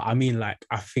saying, but I mean, like,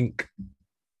 I think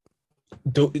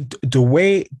the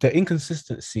way the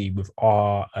inconsistency with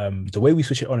our the way we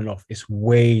switch it on and off is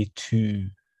way too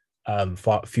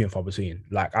few and far between.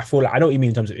 Like, I feel like, I know what you mean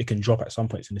in terms of it can drop at some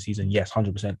points in the season, yes,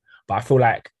 100%, but I feel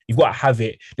like you've got to have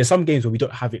it. There's some games where we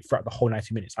don't have it throughout the whole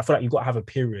 90 minutes. I feel like you've got to have a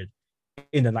period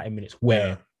in the 90 minutes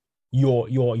where you're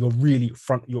really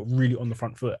on the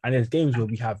front foot, and there's games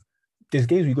we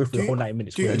go through the whole 90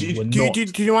 minutes. Do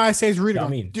you know why I say is Rudiger?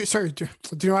 Do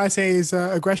you know why I say is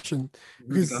aggression?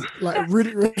 Because like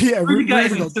Rudiger,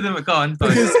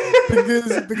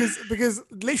 because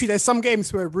literally there's some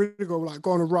games where Rudiger will like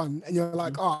go on a run, and you're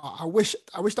like, I wish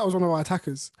that was one of our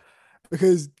attackers,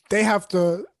 because they have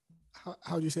the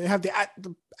they have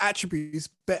the attributes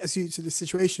better suited to the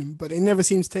situation, but they never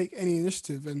seem to take any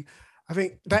initiative. And I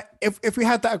think that if we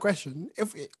had that aggression,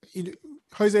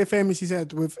 Jose famously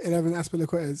said with 11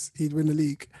 Azpilicuetas, he'd win the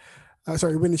league.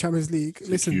 Win the Champions League.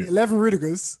 Listen, 11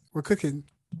 Rudigers, we're cooking.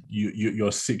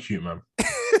 You're sick, cute man.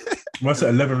 What's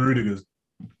 11 Rudigers?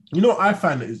 You know what I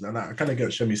find is, and I kind of get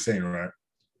what Shemi's saying, right?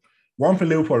 One thing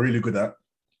Liverpool are really good at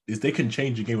is they can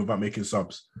change the game without making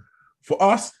subs. For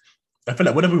us, I feel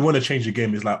like whenever we want to change the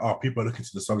game, it's like, people are looking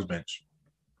to the subs bench.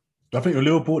 I think with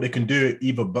Liverpool, they can do it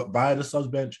either by the subs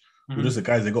bench or just the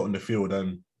guys they got on the field.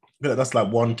 And I feel like that's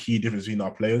like one key difference between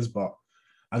our players.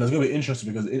 And it's going to be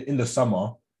interesting because in the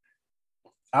summer,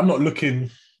 I'm not looking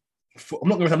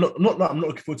forward to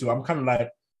it. I'm kind of like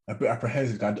a bit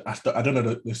apprehensive. I don't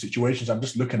know the situations. I'm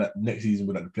just looking at next season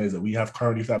with like the players that we have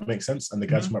currently, if that makes sense, and the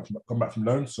guys come back from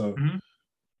loan. So I'm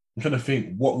trying to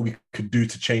think what we could do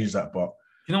to change that. But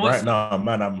right now,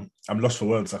 man, I'm lost for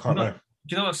words. I can't know.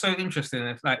 Do you know what's so interesting?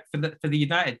 It's like for the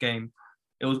United game,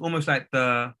 it was almost like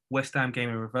the West Ham game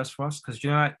in reverse for us, because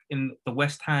like in the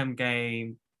West Ham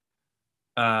game,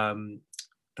 the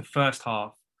first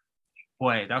half,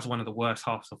 boy, that was one of the worst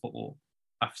halves of football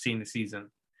I've seen this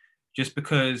season. Just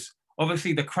because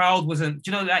obviously the crowd wasn't,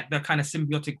 like the kind of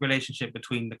symbiotic relationship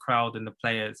between the crowd and the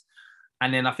players.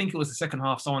 And then I think it was the second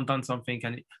half, someone done something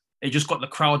and it just got the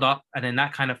crowd up, and then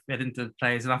that kind of fed into the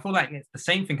players. And I feel like the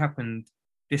same thing happened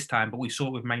this time, but we saw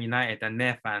it with Man United and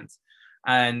their fans.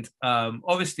 And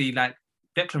obviously, like,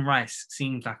 Declan Rice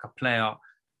seems like a player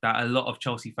that a lot of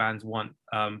Chelsea fans want.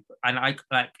 And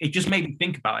it just made me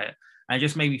think about it. And it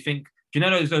just made me think, do you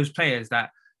know those players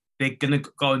that they're going to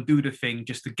go and do the thing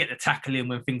just to get the tackle in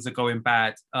when things are going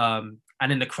bad, and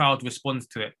then the crowd responds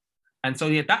to it. And so,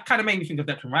 that kind of made me think of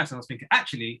Declan Rice. And I was thinking,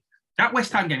 actually, that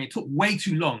West Ham game, it took way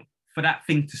too long for that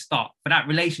thing to start, for that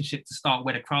relationship to start,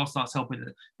 where the crowd starts helping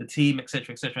the team,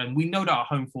 etc., etc. And we know that our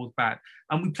home fall's bad.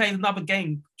 And we played another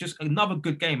game, just another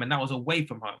good game, and that was away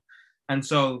from home. And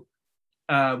so,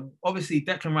 obviously,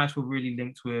 Declan Rice were really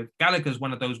linked with. Gallagher's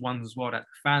one of those ones as well that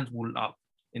the fans will love.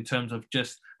 in terms of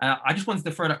just. I just wanted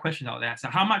to throw that question out there. So,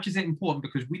 how much is it important?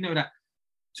 Because we know that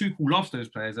Tuchel loves those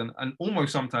players, and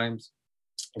almost sometimes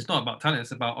it's not about talent.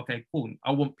 It's about, okay, cool,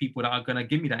 I want people that are going to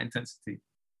give me that intensity.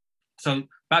 So,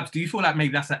 Babs, do you feel like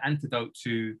maybe that's an antidote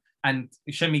to? And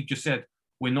Shemi just said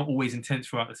we're not always intense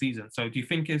throughout the season. So, do you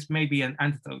think it's maybe an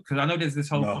antidote? Because I know there's this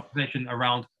whole conversation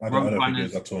around. I don't think it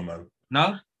is at all, man.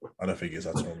 No, I don't think it's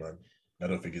at all, man. I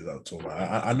don't think it's at all,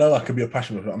 man. I know I could be a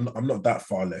passionate, but I'm not that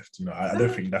far left. You know, I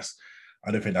don't think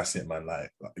that's it, man. Like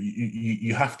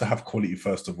you have to have quality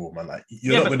first of all, man. Like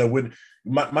you're not gonna win.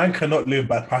 Man cannot live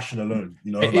by passion alone.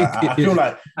 You know, I feel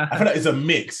like it's a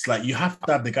mix. Like you have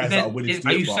to have the guys that are willing to do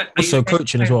it. Also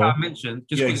coaching as well. I mentioned,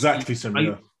 yeah, exactly.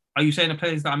 Are you saying the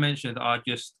players that I mentioned are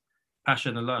just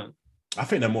passion alone? I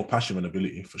think they're more passion than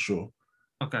ability for sure.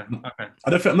 Okay.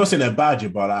 I'm not saying they're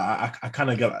bad, but I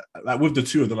kind of get like with the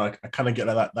two of them, I kind of get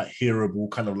like that hearable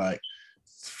kind of like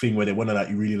thing where they want to like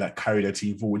really like carry their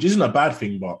team forward, which isn't a bad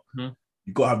thing, but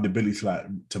you've got to have the ability to like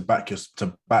to back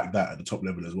that at the top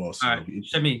level as well. So, all right,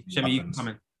 Shemi, you can come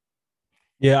in.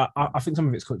 Yeah, I think some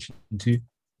of it's coaching too,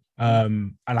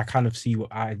 and I kind of see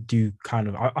what I do.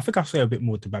 I think I'll say a bit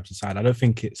more to Babs' side. I don't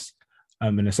think it's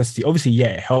a necessity. Obviously, yeah,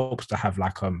 it helps to have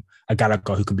like a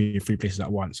Gallagher who can be in 3 places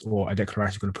at once, or a Declan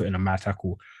Rice who's going to put in a mad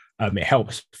tackle. It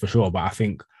helps for sure, but I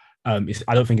think I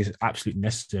don't think it's absolutely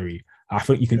necessary. I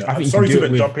think you can. I think sorry you can to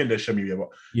do it jump in there, Shemi. But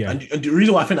yeah, and the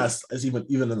reason why I think that's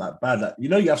even like bad, like you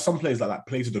know, you have some players that like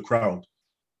play to the crowd,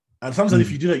 and sometimes if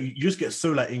you do that, you just get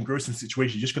so like engrossed in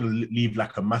situations, you're just going to leave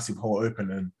like a massive hole open,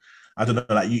 and I don't know,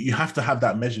 like you have to have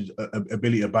that measured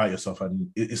ability about yourself, and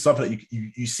it's something that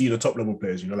you see the top level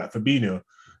players. You know, like Fabinho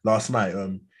last night.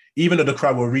 Even though the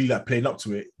crowd were really like playing up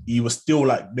to it, he was still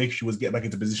like making sure he was getting back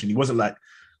into position. He wasn't like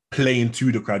playing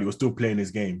to the crowd; he was still playing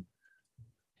his game.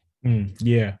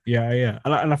 Yeah.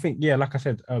 And I think, yeah, like I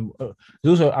said,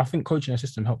 also I think coaching a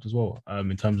system helped as well.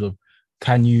 In terms of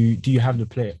do you have the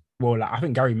player? Well, like I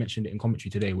think Gary mentioned it in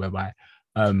commentary today, whereby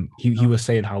he was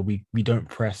saying how we don't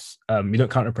press, we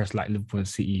don't counter press like Liverpool and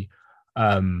City,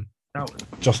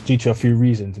 just due to a few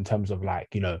reasons in terms of like,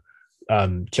 you know,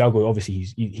 Thiago obviously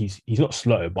he's not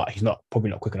slow, but he's probably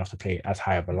not quick enough to play as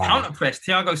high of a line. Counter press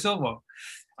Thiago Silva.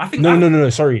 I think no.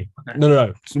 Sorry, okay.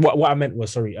 No. So what I meant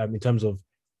was in terms of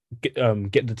get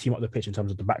the team up the pitch in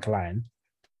terms of the back line,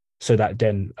 so that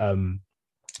then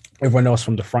everyone else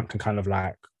from the front can kind of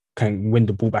like can win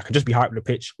the ball back and just be high up the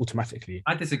pitch automatically.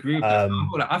 I disagree with that.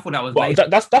 I thought that was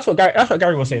that's what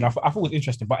Gary was saying. I thought it was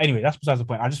interesting, but anyway, that's besides the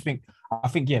point. I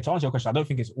think yeah, to answer your question, I don't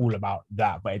think it's all about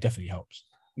that, but it definitely helps.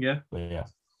 Yeah. But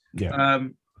yeah.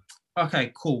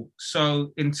 Okay, cool.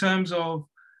 So in terms of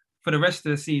for the rest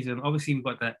of the season, obviously we've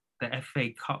got the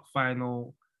FA Cup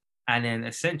final. And then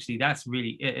essentially that's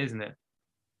really it, isn't it?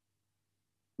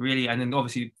 Really, and then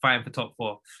obviously fighting for top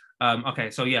 4. Okay,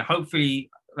 so yeah, hopefully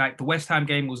like the West Ham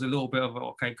game was a little bit of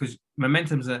because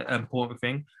momentum's an important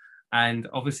thing. And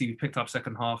obviously we picked up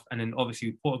second half, and then obviously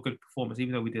we put a good performance,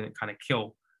 even though we didn't kind of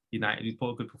kill United, we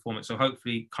put a good performance. So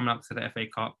hopefully coming up to the FA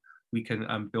Cup, we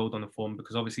can build on the form,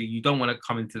 because obviously you don't want to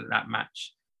come into that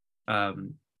match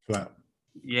flat.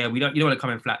 Yeah, you don't want to come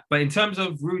in flat. But in terms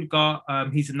of Rudiger,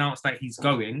 he's announced that he's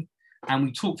going. And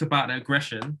we talked about the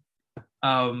aggression.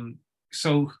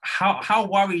 So how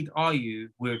worried are you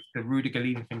with the Rudiger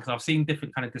leaving thing? Because I've seen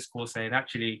different kind of discourse saying,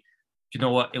 actually, do you know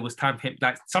what? It was time for him.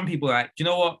 Like some people are like, do you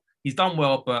know what? He's done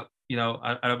well, but you know,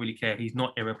 I don't really care. He's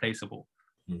not irreplaceable.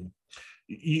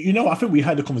 You know, I think we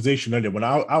had a conversation earlier when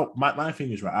my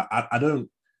thing is right. I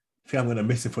don't think I'm going to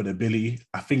miss it for the ability.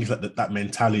 I think it's like that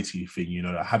mentality thing. You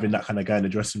know, like having that kind of guy in the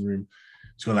dressing room.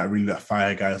 It's going to like really like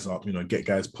fire guys up. You know, get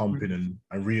guys pumping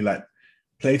and really like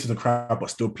play to the crowd, but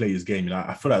still play his game. You know,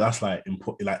 I feel like that's like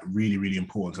really, really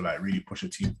important to like really push a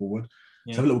team forward.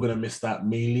 Yeah. So I feel like we're gonna miss that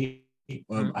mainly.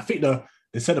 I think the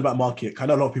centre back market,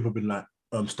 kind of a lot of people have been like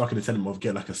stuck in the sentiment of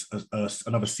getting like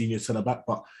another senior centre back,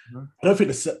 but I don't think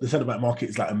the centre back market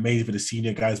is like amazing for the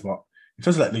senior guys. But in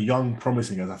terms of like the young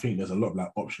promising guys, I think there's a lot of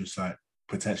like options to like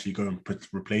potentially go and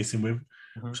replace him with.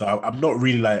 So I'm not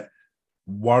really like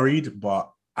worried,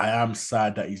 but I am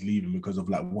sad that he's leaving because of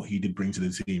like what he did bring to the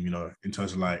team, you know, in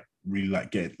terms of like really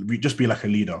like just be like a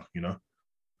leader, you know.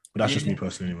 But that's just me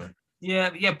personally, anyway.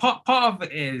 Yeah. Part of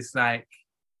it is like,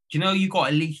 you know, you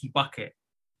got a leaky bucket,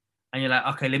 and you're like,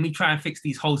 okay, let me try and fix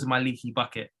these holes in my leaky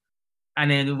bucket.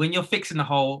 And then when you're fixing the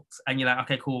holes, and you're like,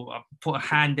 okay, cool, I'll put a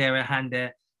hand there,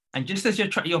 and just as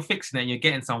you're fixing it, and you're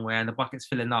getting somewhere, and the bucket's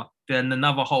filling up, then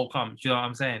another hole comes. You know what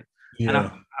I'm saying? Yeah. And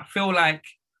I feel like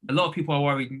a lot of people are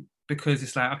worried. Because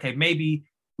it's like, okay, maybe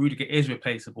Rudiger is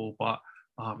replaceable, but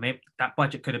maybe that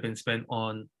budget could have been spent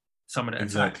on some of the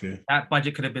Exactly. attack. That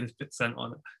budget could have been spent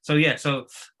on it. So yeah, so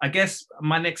I guess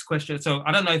my next question. So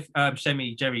I don't know if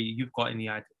Shemi, Jerry, you've got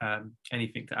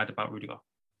anything to add about Rudiger.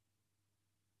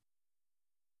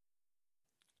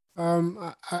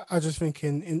 I just think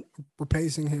in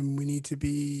replacing him, we need to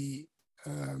be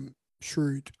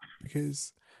shrewd,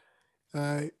 because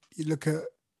you look at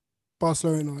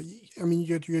Barcelona. I mean,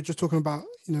 you're just talking about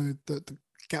the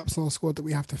gaps in our squad that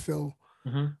we have to fill.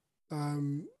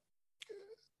 Mm-hmm.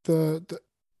 The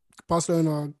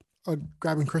Barcelona are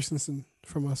grabbing Christensen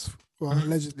from us, well,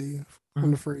 allegedly on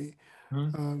the free.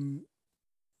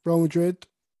 Real Madrid,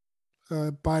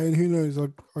 Bayern, who knows,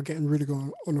 are getting really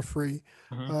going on a free.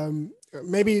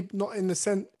 Maybe not in the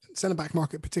centre back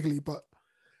market particularly, but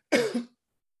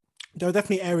there are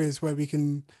definitely areas where we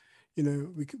can,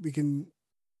 we can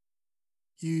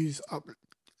use up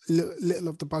little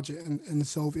of the budget and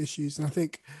solve issues. And I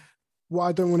think what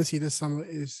I don't want to see this summer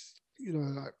is,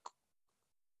 like,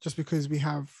 just because we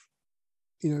have,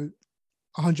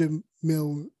 100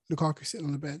 mil Lukaku sitting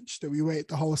on the bench, that we wait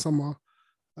the whole summer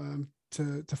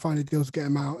to find a deal to get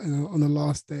him out, and on the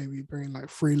last day we bring in like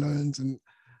free loans, and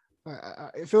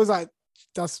it feels like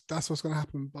that's what's going to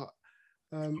happen. But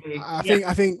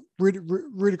I think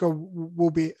Rudiger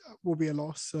will be a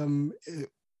loss.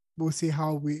 We'll see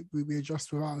how we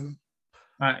adjust without him.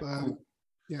 Right. But,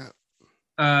 yeah.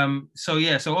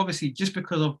 So obviously, just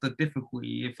because of the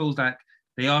difficulty, it feels like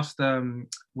they asked,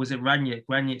 was it Ranić?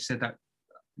 Ranić said that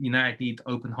United need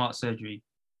open heart surgery.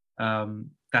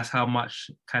 That's how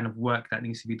much kind of work that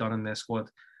needs to be done in their squad.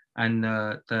 And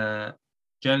the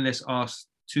journalist asked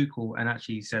Tuchel, and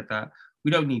actually said that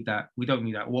we don't need that. We don't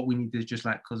need that. What we need is just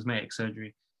like cosmetic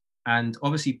surgery. And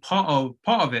obviously part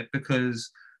of it, because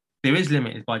there is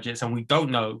limited budgets and we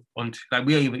don't know we don't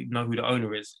even know who the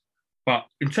owner is. But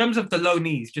in terms of the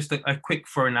loanees, just a quick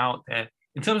throwing out there,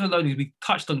 in terms of loanees, we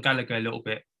touched on Gallagher a little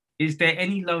bit. Is there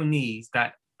any loanees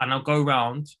that, and I'll go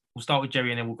round, we'll start with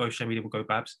Jerry and then we'll go Shemi, then we'll go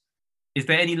Babs. Is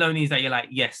there any loanees that you're like,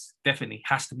 yes, definitely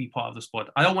has to be part of the squad?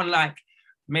 I don't want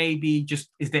maybe just,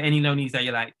 is there any loanees that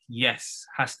you're like, yes,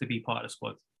 has to be part of the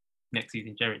squad next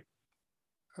season, Jerry?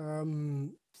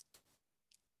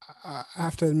 I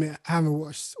have to admit, I haven't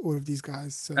watched all of these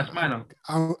guys. So that's fine.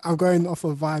 I'm going off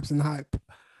of vibes and hype.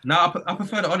 No, I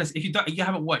prefer the honest. If you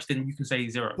haven't watched, then you can say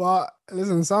 0. But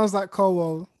listen, sounds like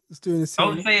Colwell is doing the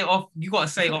same. Don't say it off. You got to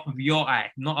say it off of your eye,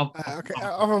 not off. Okay,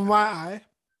 off of my eye.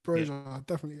 Broja,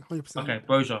 definitely, 100%. Okay,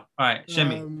 Broja. All right,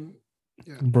 Shemi.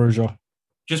 Broja.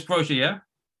 Just Broja, yeah?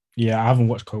 Yeah, I haven't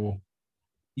watched Colwell.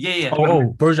 Yeah.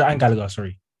 Oh, Broja and Gallagher,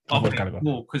 sorry. Okay,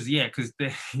 cool. Because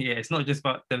it's not just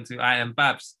about them two. I am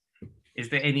Babs. Is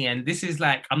there any? And this is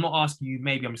like, I'm not asking you.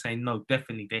 Maybe I'm saying no.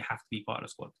 Definitely, they have to be part of the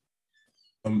squad.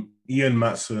 Ian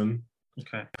Maatsen.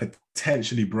 Okay.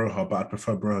 Potentially Broja, but I'd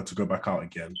prefer Broja to go back out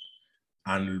again,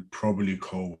 and probably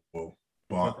Colwell.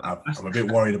 But I'm a bit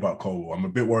worried about Colwell. I'm a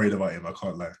bit worried about him. I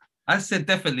can't lie. I said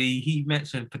definitely. He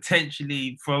mentioned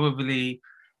potentially, probably.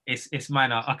 It's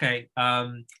minor. Okay.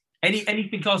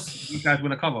 Anything else you guys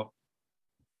want to cover?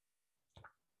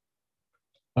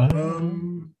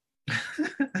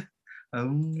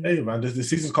 Hey man, the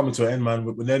season's coming to an end, man.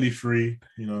 We're nearly free,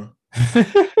 We're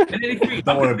nearly free.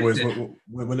 Don't worry, boys.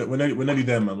 We're nearly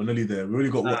there, man. We're nearly there. We already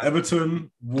got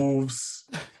Everton, Wolves,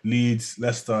 Leeds,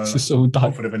 Leicester. It's so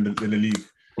done. For them in the league,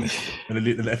 in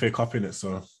the FA Cup, in it.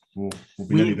 So we'll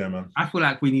be nearly there, man. I feel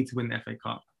like we need to win the FA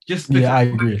Cup. I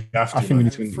agree. I think we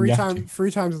need to win.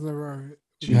 Three times in a row.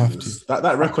 You have to.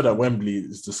 That record at Wembley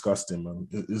is disgusting, man.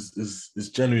 It's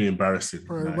genuinely embarrassing.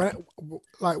 Bro,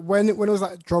 when it was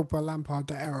like Drogba, Lampard,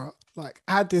 that era, like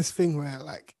I had this thing where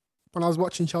like when I was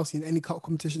watching Chelsea in any cup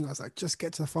competition, I was like, just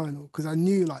get to the final, because I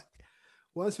knew like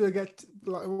once you get to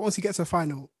the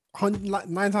final,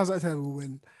 9 times out of 10 we'll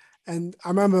win. And I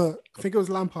remember, I think it was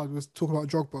Lampard was talking about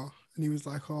Drogba, and he was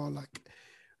like, oh, like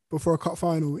before a cup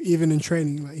final, even in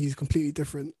training, like he's completely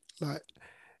different. Like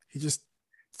he just.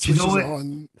 Do you know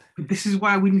what? This is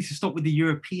why we need to stop with the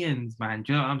Europeans, man.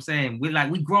 Do you know what I'm saying?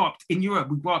 We grew up in Europe.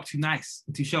 We grew up too nice,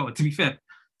 too sheltered. To be fair,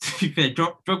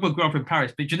 Drogba grew up in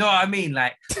Paris. But do you know what I mean?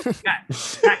 Like that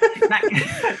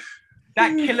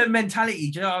killer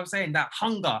mentality. Do you know what I'm saying? That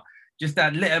hunger, just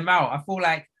that lit him out. I feel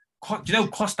like, do you know,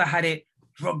 Costa had it,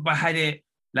 Drogba had it.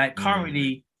 Like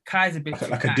currently, Kai's a bit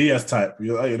like a Diaz type.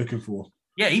 You're looking for.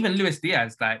 Yeah, even Luis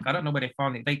Diaz, like, I don't know where they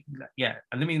found it. And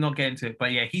let me not get into it,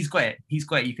 but yeah, he's got it. He's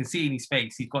got it. You can see in his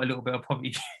face, he's got a little bit of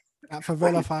poverty. That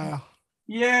favela fire.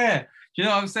 Yeah. Do you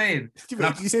know what I'm saying? Do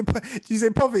you say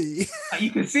poverty? You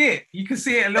can see it. You can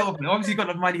see it a little bit. Obviously, he's got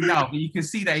the money now, but you can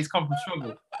see that he's come from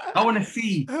struggle. I want to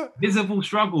see visible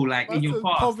struggle, like in your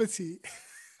past. Poverty.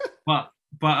 But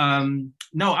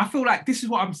no, I feel like this is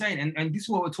what I'm saying, and this is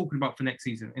what we're talking about for next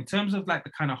season in terms of like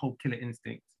the kind of whole killer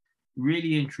instinct.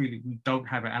 Really and truly, we don't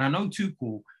have it. And I know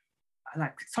Tuchel.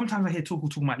 Like sometimes I hear Tuchel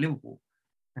talking about Liverpool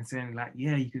and saying like,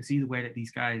 yeah, you can see the way that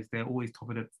these guys, they're always top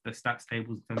of the stats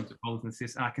tables in terms of goals and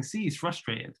assists. And I can see he's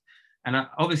frustrated. And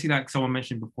obviously, like someone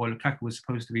mentioned before, Lukaku was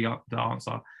supposed to be the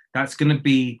answer. That's going to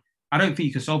be. I don't think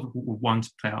you can solve it with one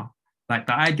player. Like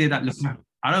the idea that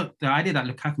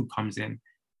Lukaku comes in.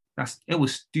 It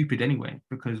was stupid anyway,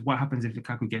 because what happens if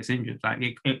Lukaku gets injured? Like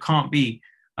it can't be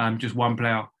just one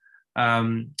player.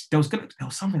 There was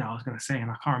something I was gonna say and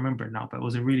I can't remember it now, but it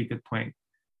was a really good point.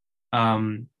 While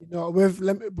you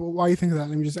think of that,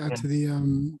 let me just add to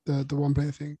the one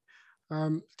player thing.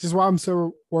 Just why I'm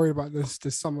so worried about this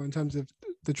summer in terms of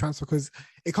the transfer, because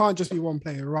it can't just be one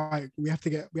player, right? We have to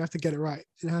get it right.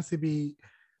 It has to be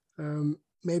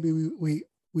maybe we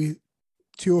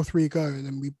 2 or 3 go and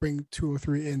then we bring 2 or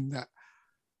 3 in that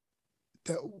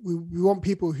we want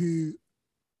people who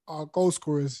are goal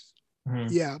scorers. Mm-hmm.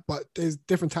 Yeah, but there's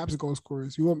different types of goal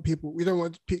scorers. We don't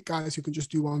want guys who can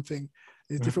just do one thing.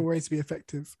 There's different ways to be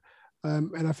effective.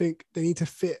 And I think they need to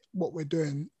fit what we're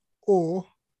doing. Or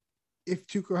if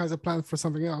Tuchel has a plan for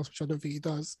something else, which I don't think he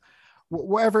does,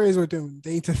 whatever it is we're doing,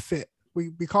 they need to fit.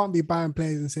 We can't be buying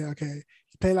players and say, okay,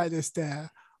 you play like this there,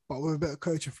 but with a bit of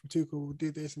coaching from Tuchel, we'll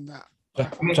do this and that.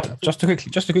 Just to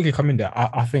quickly come in there,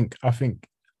 I think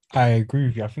I agree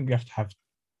with you. I think we have to have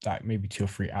like maybe 2 or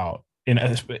 3 out. So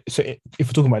if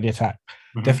we're talking about the attack,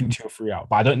 definitely 2 or 3 out.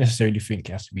 But I don't necessarily think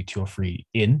it has to be 2 or 3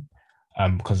 in,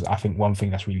 because I think one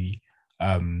thing that's really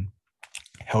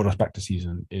held us back this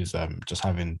season is just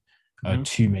having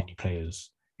too many players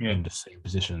in the same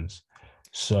positions.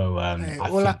 So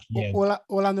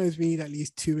all I know is we need at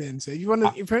least 2 in. So if you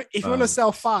want to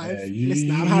sell 5,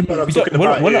 listen, I'm happy.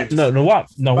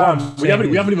 We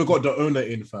haven't even got the owner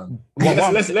in, fam.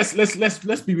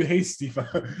 Let's be hasty, fam.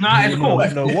 Nah, it's cool.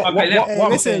 Let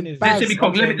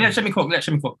me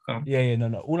cook. Yeah.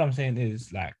 No. All I'm saying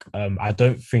is like I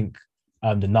don't think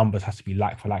the numbers has to be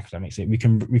like for like. If that makes it, we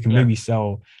can maybe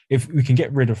sell, if we can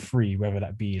get rid of 3, whether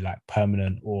that be like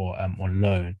permanent or on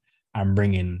loan, and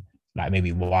bring in like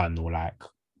maybe 1 or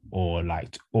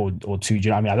 2. Do you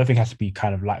know what I mean? I don't think it has to be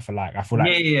kind of like for like. I feel like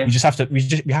we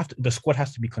have to. The squad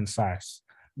has to be concise.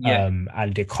 And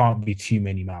there can't be too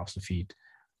many mouths to feed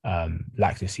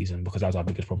like this season, because that was our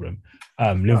biggest problem.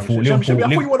 Liverpool. I thought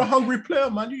you want a hungry player,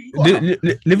 man.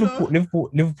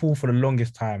 Liverpool for the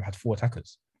longest time had 4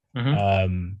 attackers.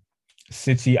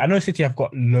 City, I know City have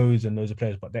got loads and loads of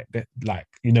players, but they're like,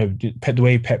 you know, the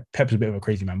way Pep's a bit of a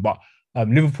crazy man, but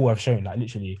Liverpool have shown like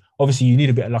literally, obviously you need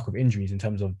a bit of luck with injuries in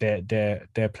terms of their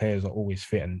players are always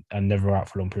fit and never out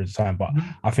for long periods of time. But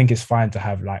I think it's fine to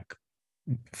have like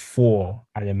 4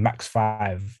 and then max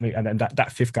 5, and then that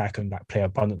 5th guy can like play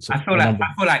abundance. I feel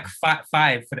like 5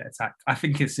 for the attack. I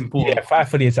think it's important. Yeah, 5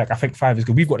 for the attack. I think 5 is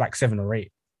good. We've got like 7 or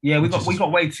 8. Yeah, we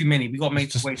got way too many. We got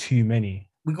too many.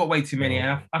 We got way too many.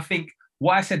 And I think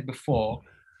what I said before,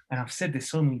 and I've said this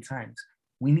so many times,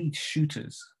 we need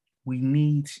shooters. We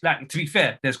need, like, to be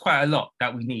fair, there's quite a lot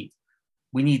that we need.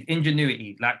 We need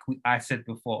ingenuity, like I said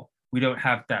before. We don't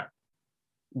have that.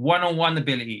 One-on-one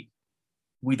ability.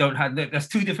 We don't have, there's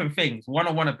 2 different things.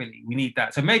 One-on-one ability, we need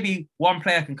that. So maybe one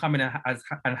player can come in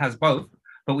and has both,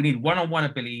 but we need one-on-one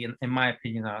ability, in my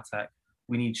opinion, in our attack.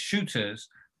 We need shooters.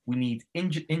 We need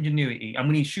ingenuity, and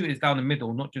we need shooters down the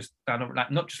middle, not just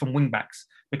from wing backs,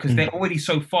 because they're already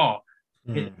so far.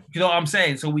 You know what I'm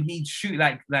saying? So we need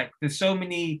like there's so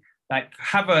many, like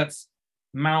Havertz,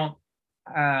 Mount,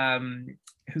 Pulisic,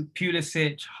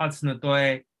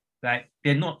 Hudson-Odoi. Like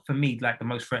they're not, for me, like the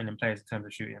most threatening players in terms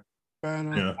of shooting.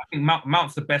 I think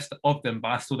Mount's the best of them, but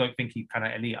I still don't think he's kind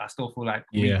of elite. I still feel like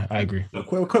I agree.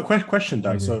 Quick question,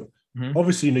 Dan. So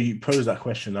obviously, you know, you pose that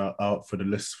question out for the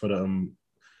list for the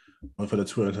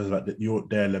Twitter in terms of like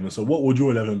their 11. So what would your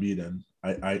 11 be then?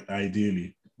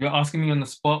 Ideally, you're asking me on the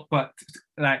spot, but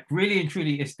like really and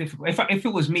truly, it's difficult. If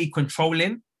it was me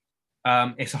controlling,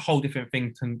 it's a whole different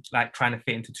thing to like trying to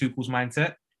fit into Tuchel's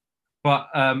mindset. But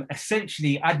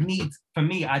essentially, I'd need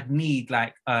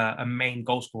like a main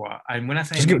goal scorer. And when I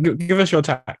say give us your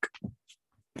attack,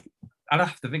 I'd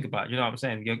have to think about it. You know what I'm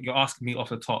saying? You're asking me off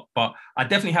the top, but I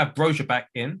definitely have Broja back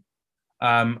in.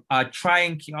 I'd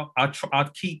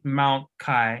keep Mount,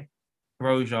 Kai,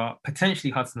 Broja,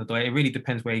 potentially Hudson-Odoi. It really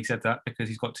depends where he said that, because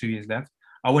he's got 2 years left.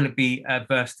 I wouldn't be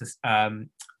averse to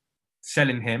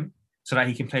selling him so that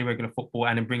he can play regular football,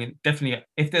 and then bring in, definitely,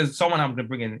 if there's someone I'm going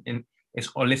to bring in, it's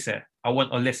Olise. I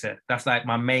want Olise. That's like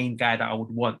my main guy that I would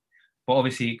want. But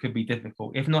obviously it could be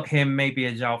difficult. If not him, maybe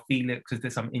a João Felix, because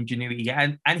there's some ingenuity,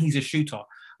 and he's a shooter.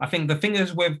 I think the thing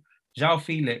is with João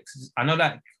Felix, I know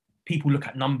that people look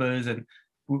at numbers and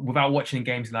without watching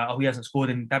games, like, oh, he hasn't scored,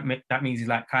 and that means he's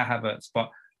like Kai Havertz. But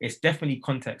it's definitely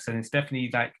context, and it's definitely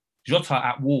like Jota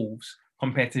at Wolves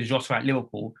compared to Jota at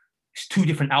Liverpool. It's two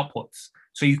different outputs.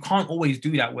 So you can't always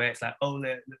do that where it's like, oh,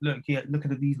 look here, look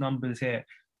at these numbers here.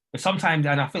 But sometimes,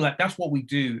 and I feel like that's what we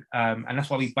do, and that's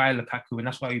why we buy Lukaku, and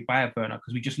that's why we buy a Werner,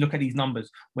 because we just look at these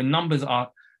numbers. When numbers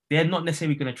they're not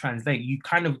necessarily going to translate. You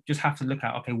kind of just have to look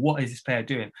at, okay, what is this player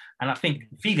doing? And I think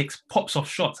Felix pops off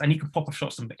shots, and he can pop off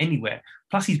shots from anywhere.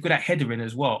 Plus, he's good at headering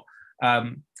as well.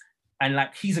 And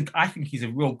like I think he's a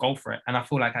real goal threat, and I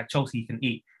feel like at Chelsea he can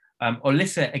eat.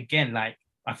 Olise, again, like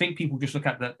I think people just look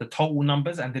at the total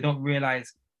numbers and they don't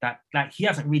realize that like he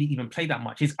hasn't really even played that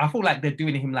much. I feel like they're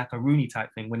doing him like a Rooney type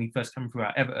thing when he first came through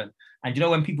at Everton. And you know,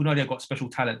 when people know they've got special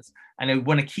talents and they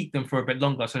want to keep them for a bit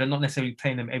longer, so they're not necessarily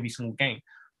playing them every single game.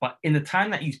 But in the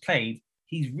time that he's played,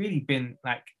 he's really been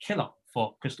like killer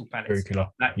for Crystal Palace. Very killer.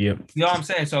 Like, yeah. You know what I'm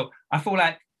saying? So I feel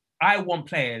like I want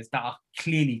players that are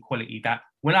clearly quality, that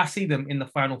when I see them in the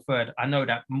final third, I know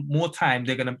that more time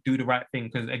they're going to do the right thing.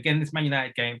 Because again, this Man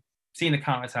United game, seeing the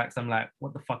counter-attacks, I'm like,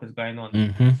 what the fuck is going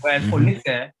on? Whereas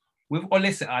with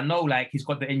Olise, I know like he's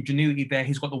got the ingenuity there,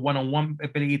 he's got the one-on-one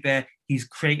ability there, he's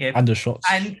creative. And the shots.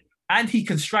 And he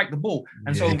can strike the ball.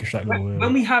 And so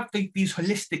when we have these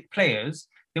holistic players,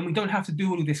 then we don't have to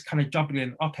do all of this kind of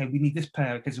juggling. Okay, we need this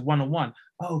player because it's one-on-one.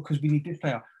 Oh, because we need this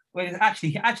player. Well,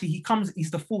 he comes,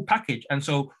 he's the full package. And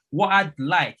so what I'd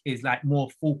like is like more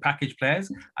full package players.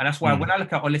 And that's why when I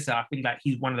look at Olise, I think like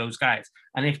he's one of those guys.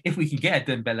 And if we can get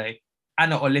a Dembele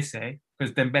and a Olise,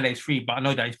 because Dembele is free, but I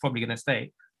know that he's probably going to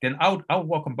stay, then I would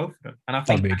welcome both of them. And I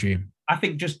think that'd be a dream. I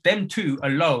think just them two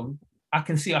alone, I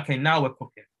can see, okay, now we're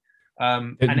cooking.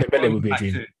 And Dembele would be a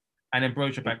dream. And then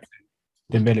Broja back too.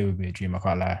 Dembele would be a dream, I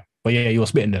can't lie. But yeah, you're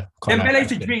spitting there.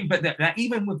 Dembele's a dream, but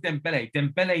even with Dembele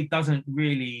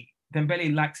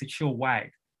likes to chill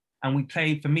wide. And we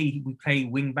play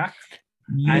wing back.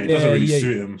 It doesn't really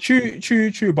suit him.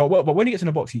 True. But when he gets in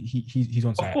the box, he's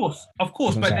on side. Of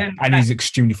course. But then, and he's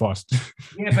extremely fast.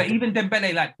 Yeah, but even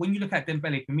Dembele, like when you look at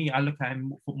Dembele, for me, I look at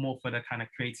him more for the kind of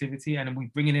creativity. And then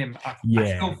we bring in him. I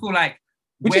still feel like,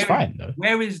 which is fine, though.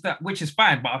 Where is that? Which is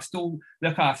fine, but I still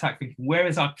look at our attack thinking, where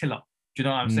is our killer? Do you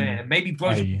know what I'm saying? Maybe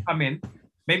Broja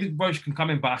can come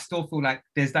in. But I still feel like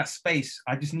there's that space.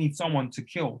 I just need someone to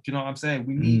kill. Do you know what I'm saying?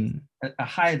 We need a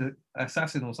hired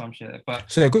assassin or some shit. But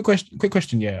so, quick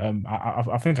question. Yeah,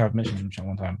 I think I've mentioned him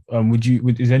one time.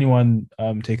 Is anyone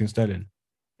taking Sterling?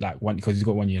 Like one, because he's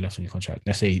got 1 year left on his contract.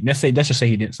 Let's just say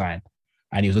he didn't sign,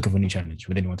 and he was looking for a new challenge.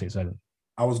 Would anyone take Sterling?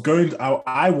 I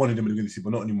wanted him in the Legacy,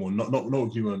 but not anymore. Not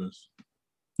with new owners.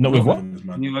 Not with what? Owners,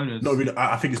 man. New owners. Not really,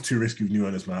 I think it's too risky with new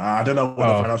owners, man. I don't know what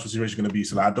the financial situation is going to be,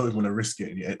 so like, I don't even want to risk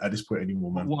it at this point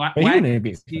anymore, man. Why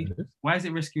is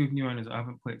it risky with new owners? I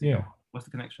haven't put it together. What's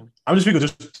the connection? I'm just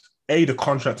thinking, the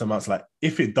contract amounts. Like,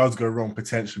 if it does go wrong,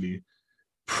 potentially,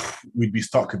 we'd be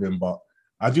stuck with him. But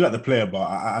I do like the player, but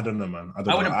I don't know, man.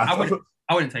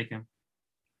 I wouldn't take him.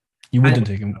 You wouldn't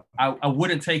take him? I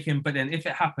wouldn't take him, but then if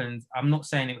it happens, I'm not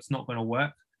saying it's not going to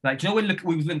work. Like, do you know when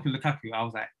we was linked with Lukaku, I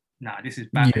was like, nah, this is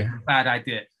bad. Yeah. Bad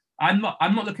idea. I'm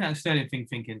not looking at the Sterling thing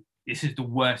thinking this is the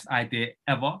worst idea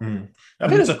ever. I think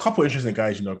there's a couple of interesting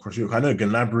guys, across Europe. I know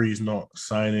Gnabry's not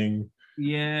signing.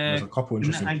 Yeah. There's a couple of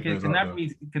interesting players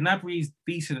Gnabry's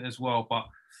decent as well, but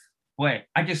wait,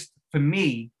 for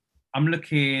me, I'm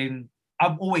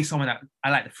always someone that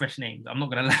I like the fresh names. I'm not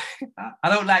gonna lie. I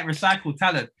don't like recycled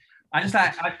talent. I just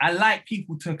I like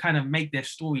people to kind of make their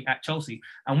story at Chelsea.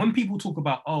 And when people talk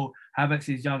about, oh, Havertz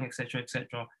is young, etc.,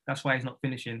 that's why he's not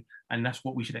finishing, and that's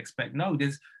what we should expect. No,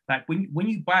 there's like when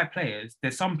you buy players,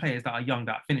 there's some players that are young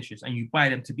that are finishers, and you buy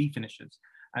them to be finishers.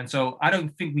 And so I don't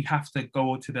think we have to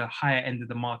go to the higher end of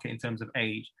the market in terms of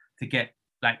age to get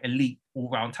like elite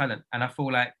all-round talent. And I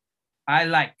feel like I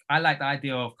like the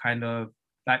idea of kind of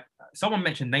like someone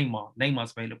mentioned Neymar.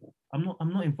 Neymar's available. I'm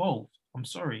not involved. I'm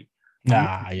sorry.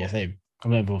 Nah, yeah, same. I'm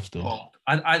not involved still.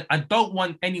 I don't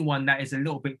want anyone that is a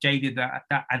little bit jaded that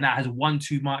has won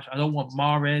too much. I don't want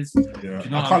Mahrez. Yeah. You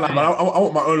know I can't, man. I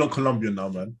want my own Colombian now,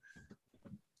 man.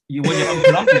 You want your own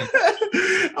Colombian?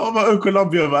 I want my own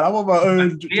Colombian, man. I want my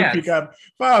own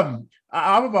fam.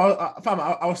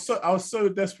 I was so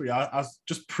desperate. I was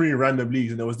just pre-random leagues,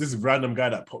 and there was this random guy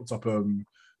that popped up.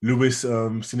 Luis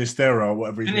Sinisterra or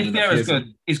whatever. Sinisterra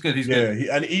is good. He's good.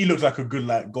 And he looks like a good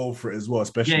goal for it as well,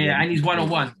 especially. Yeah, and he's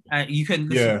 1-on-1. You can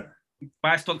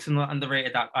buy stocks and not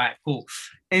underrated. That all right, cool.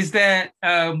 Is there?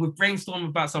 We've brainstormed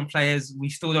about some players. We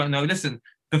still don't know. Listen,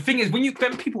 the thing is,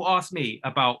 when people ask me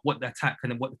about what the attack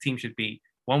and what the team should be,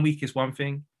 1 week is one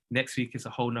thing. Next week is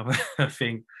a whole nother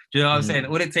thing. Do you know what I'm saying?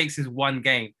 All it takes is one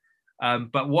game.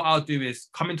 But what I'll do is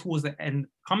coming towards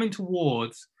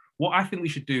what I think we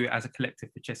should do as a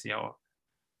collective for Chelsea Hour.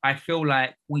 I feel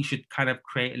like we should kind of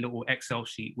create a little Excel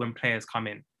sheet when players come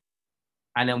in.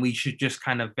 And then we should just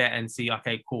kind of vet and see,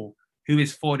 okay, cool. Who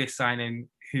is for this signing?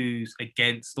 Who's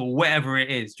against, or whatever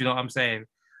it is? Do you know what I'm saying?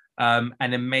 And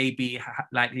then maybe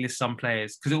like list some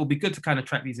players, because it will be good to kind of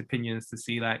track these opinions to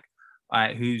see like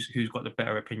who's got the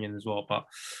better opinion as well. But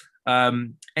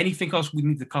anything else we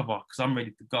need to cover? Because I'm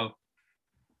ready to go.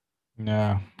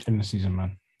 Yeah, in the season,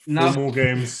 man. Four more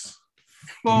games.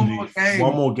 One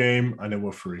more game, and then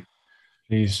we're free.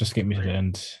 Please just get me to the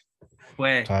end.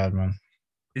 I'm tired, man.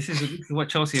 This is what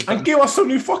Chelsea have done. And give us some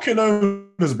new fucking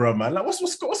owners, bro, man. Like, what's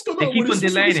going on? They keep on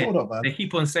delaying it. They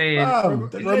keep on saying.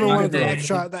 Roman wanted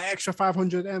that extra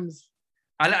 500 M's.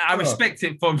 I respect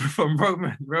it from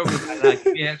Roman. Roman's like,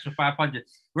 give me an extra 500.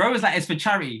 Roman's like, it's for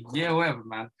charity. Yeah, whatever,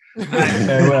 man. All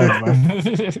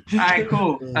right,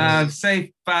 cool.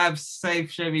 Safe Babs,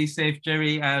 safe Chevy, safe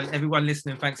Jerry. Everyone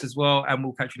listening, thanks as well. And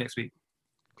we'll catch you next week.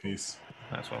 Peace.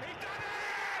 That's well.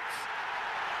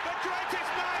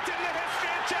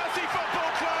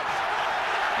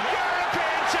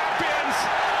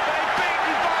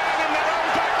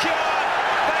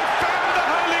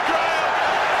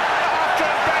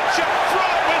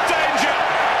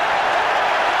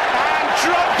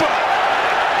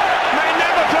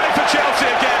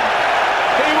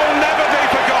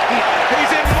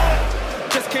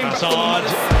 Hazard.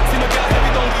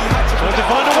 Trying to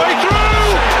find a way through.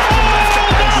 Oh,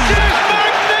 that is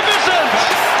magnificent!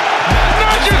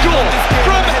 Magical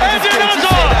from Eden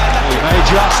Hazard. They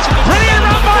just brilliant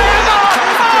run by Hazard.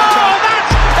 Oh,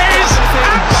 that is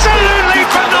absolutely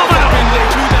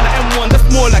phenomenal. That's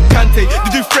more like Kante.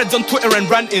 You do threads on Twitter and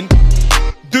ranting,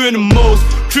 doing the most.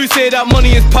 True say that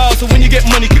money is power, so when you get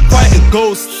money, keep quiet and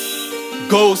ghost.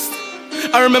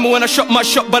 I remember when I shot my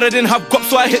shot, but I didn't have guap,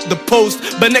 so I hit the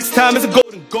post. But next time it's a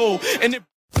golden goal. And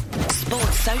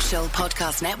Sports Social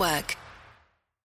Podcast Network.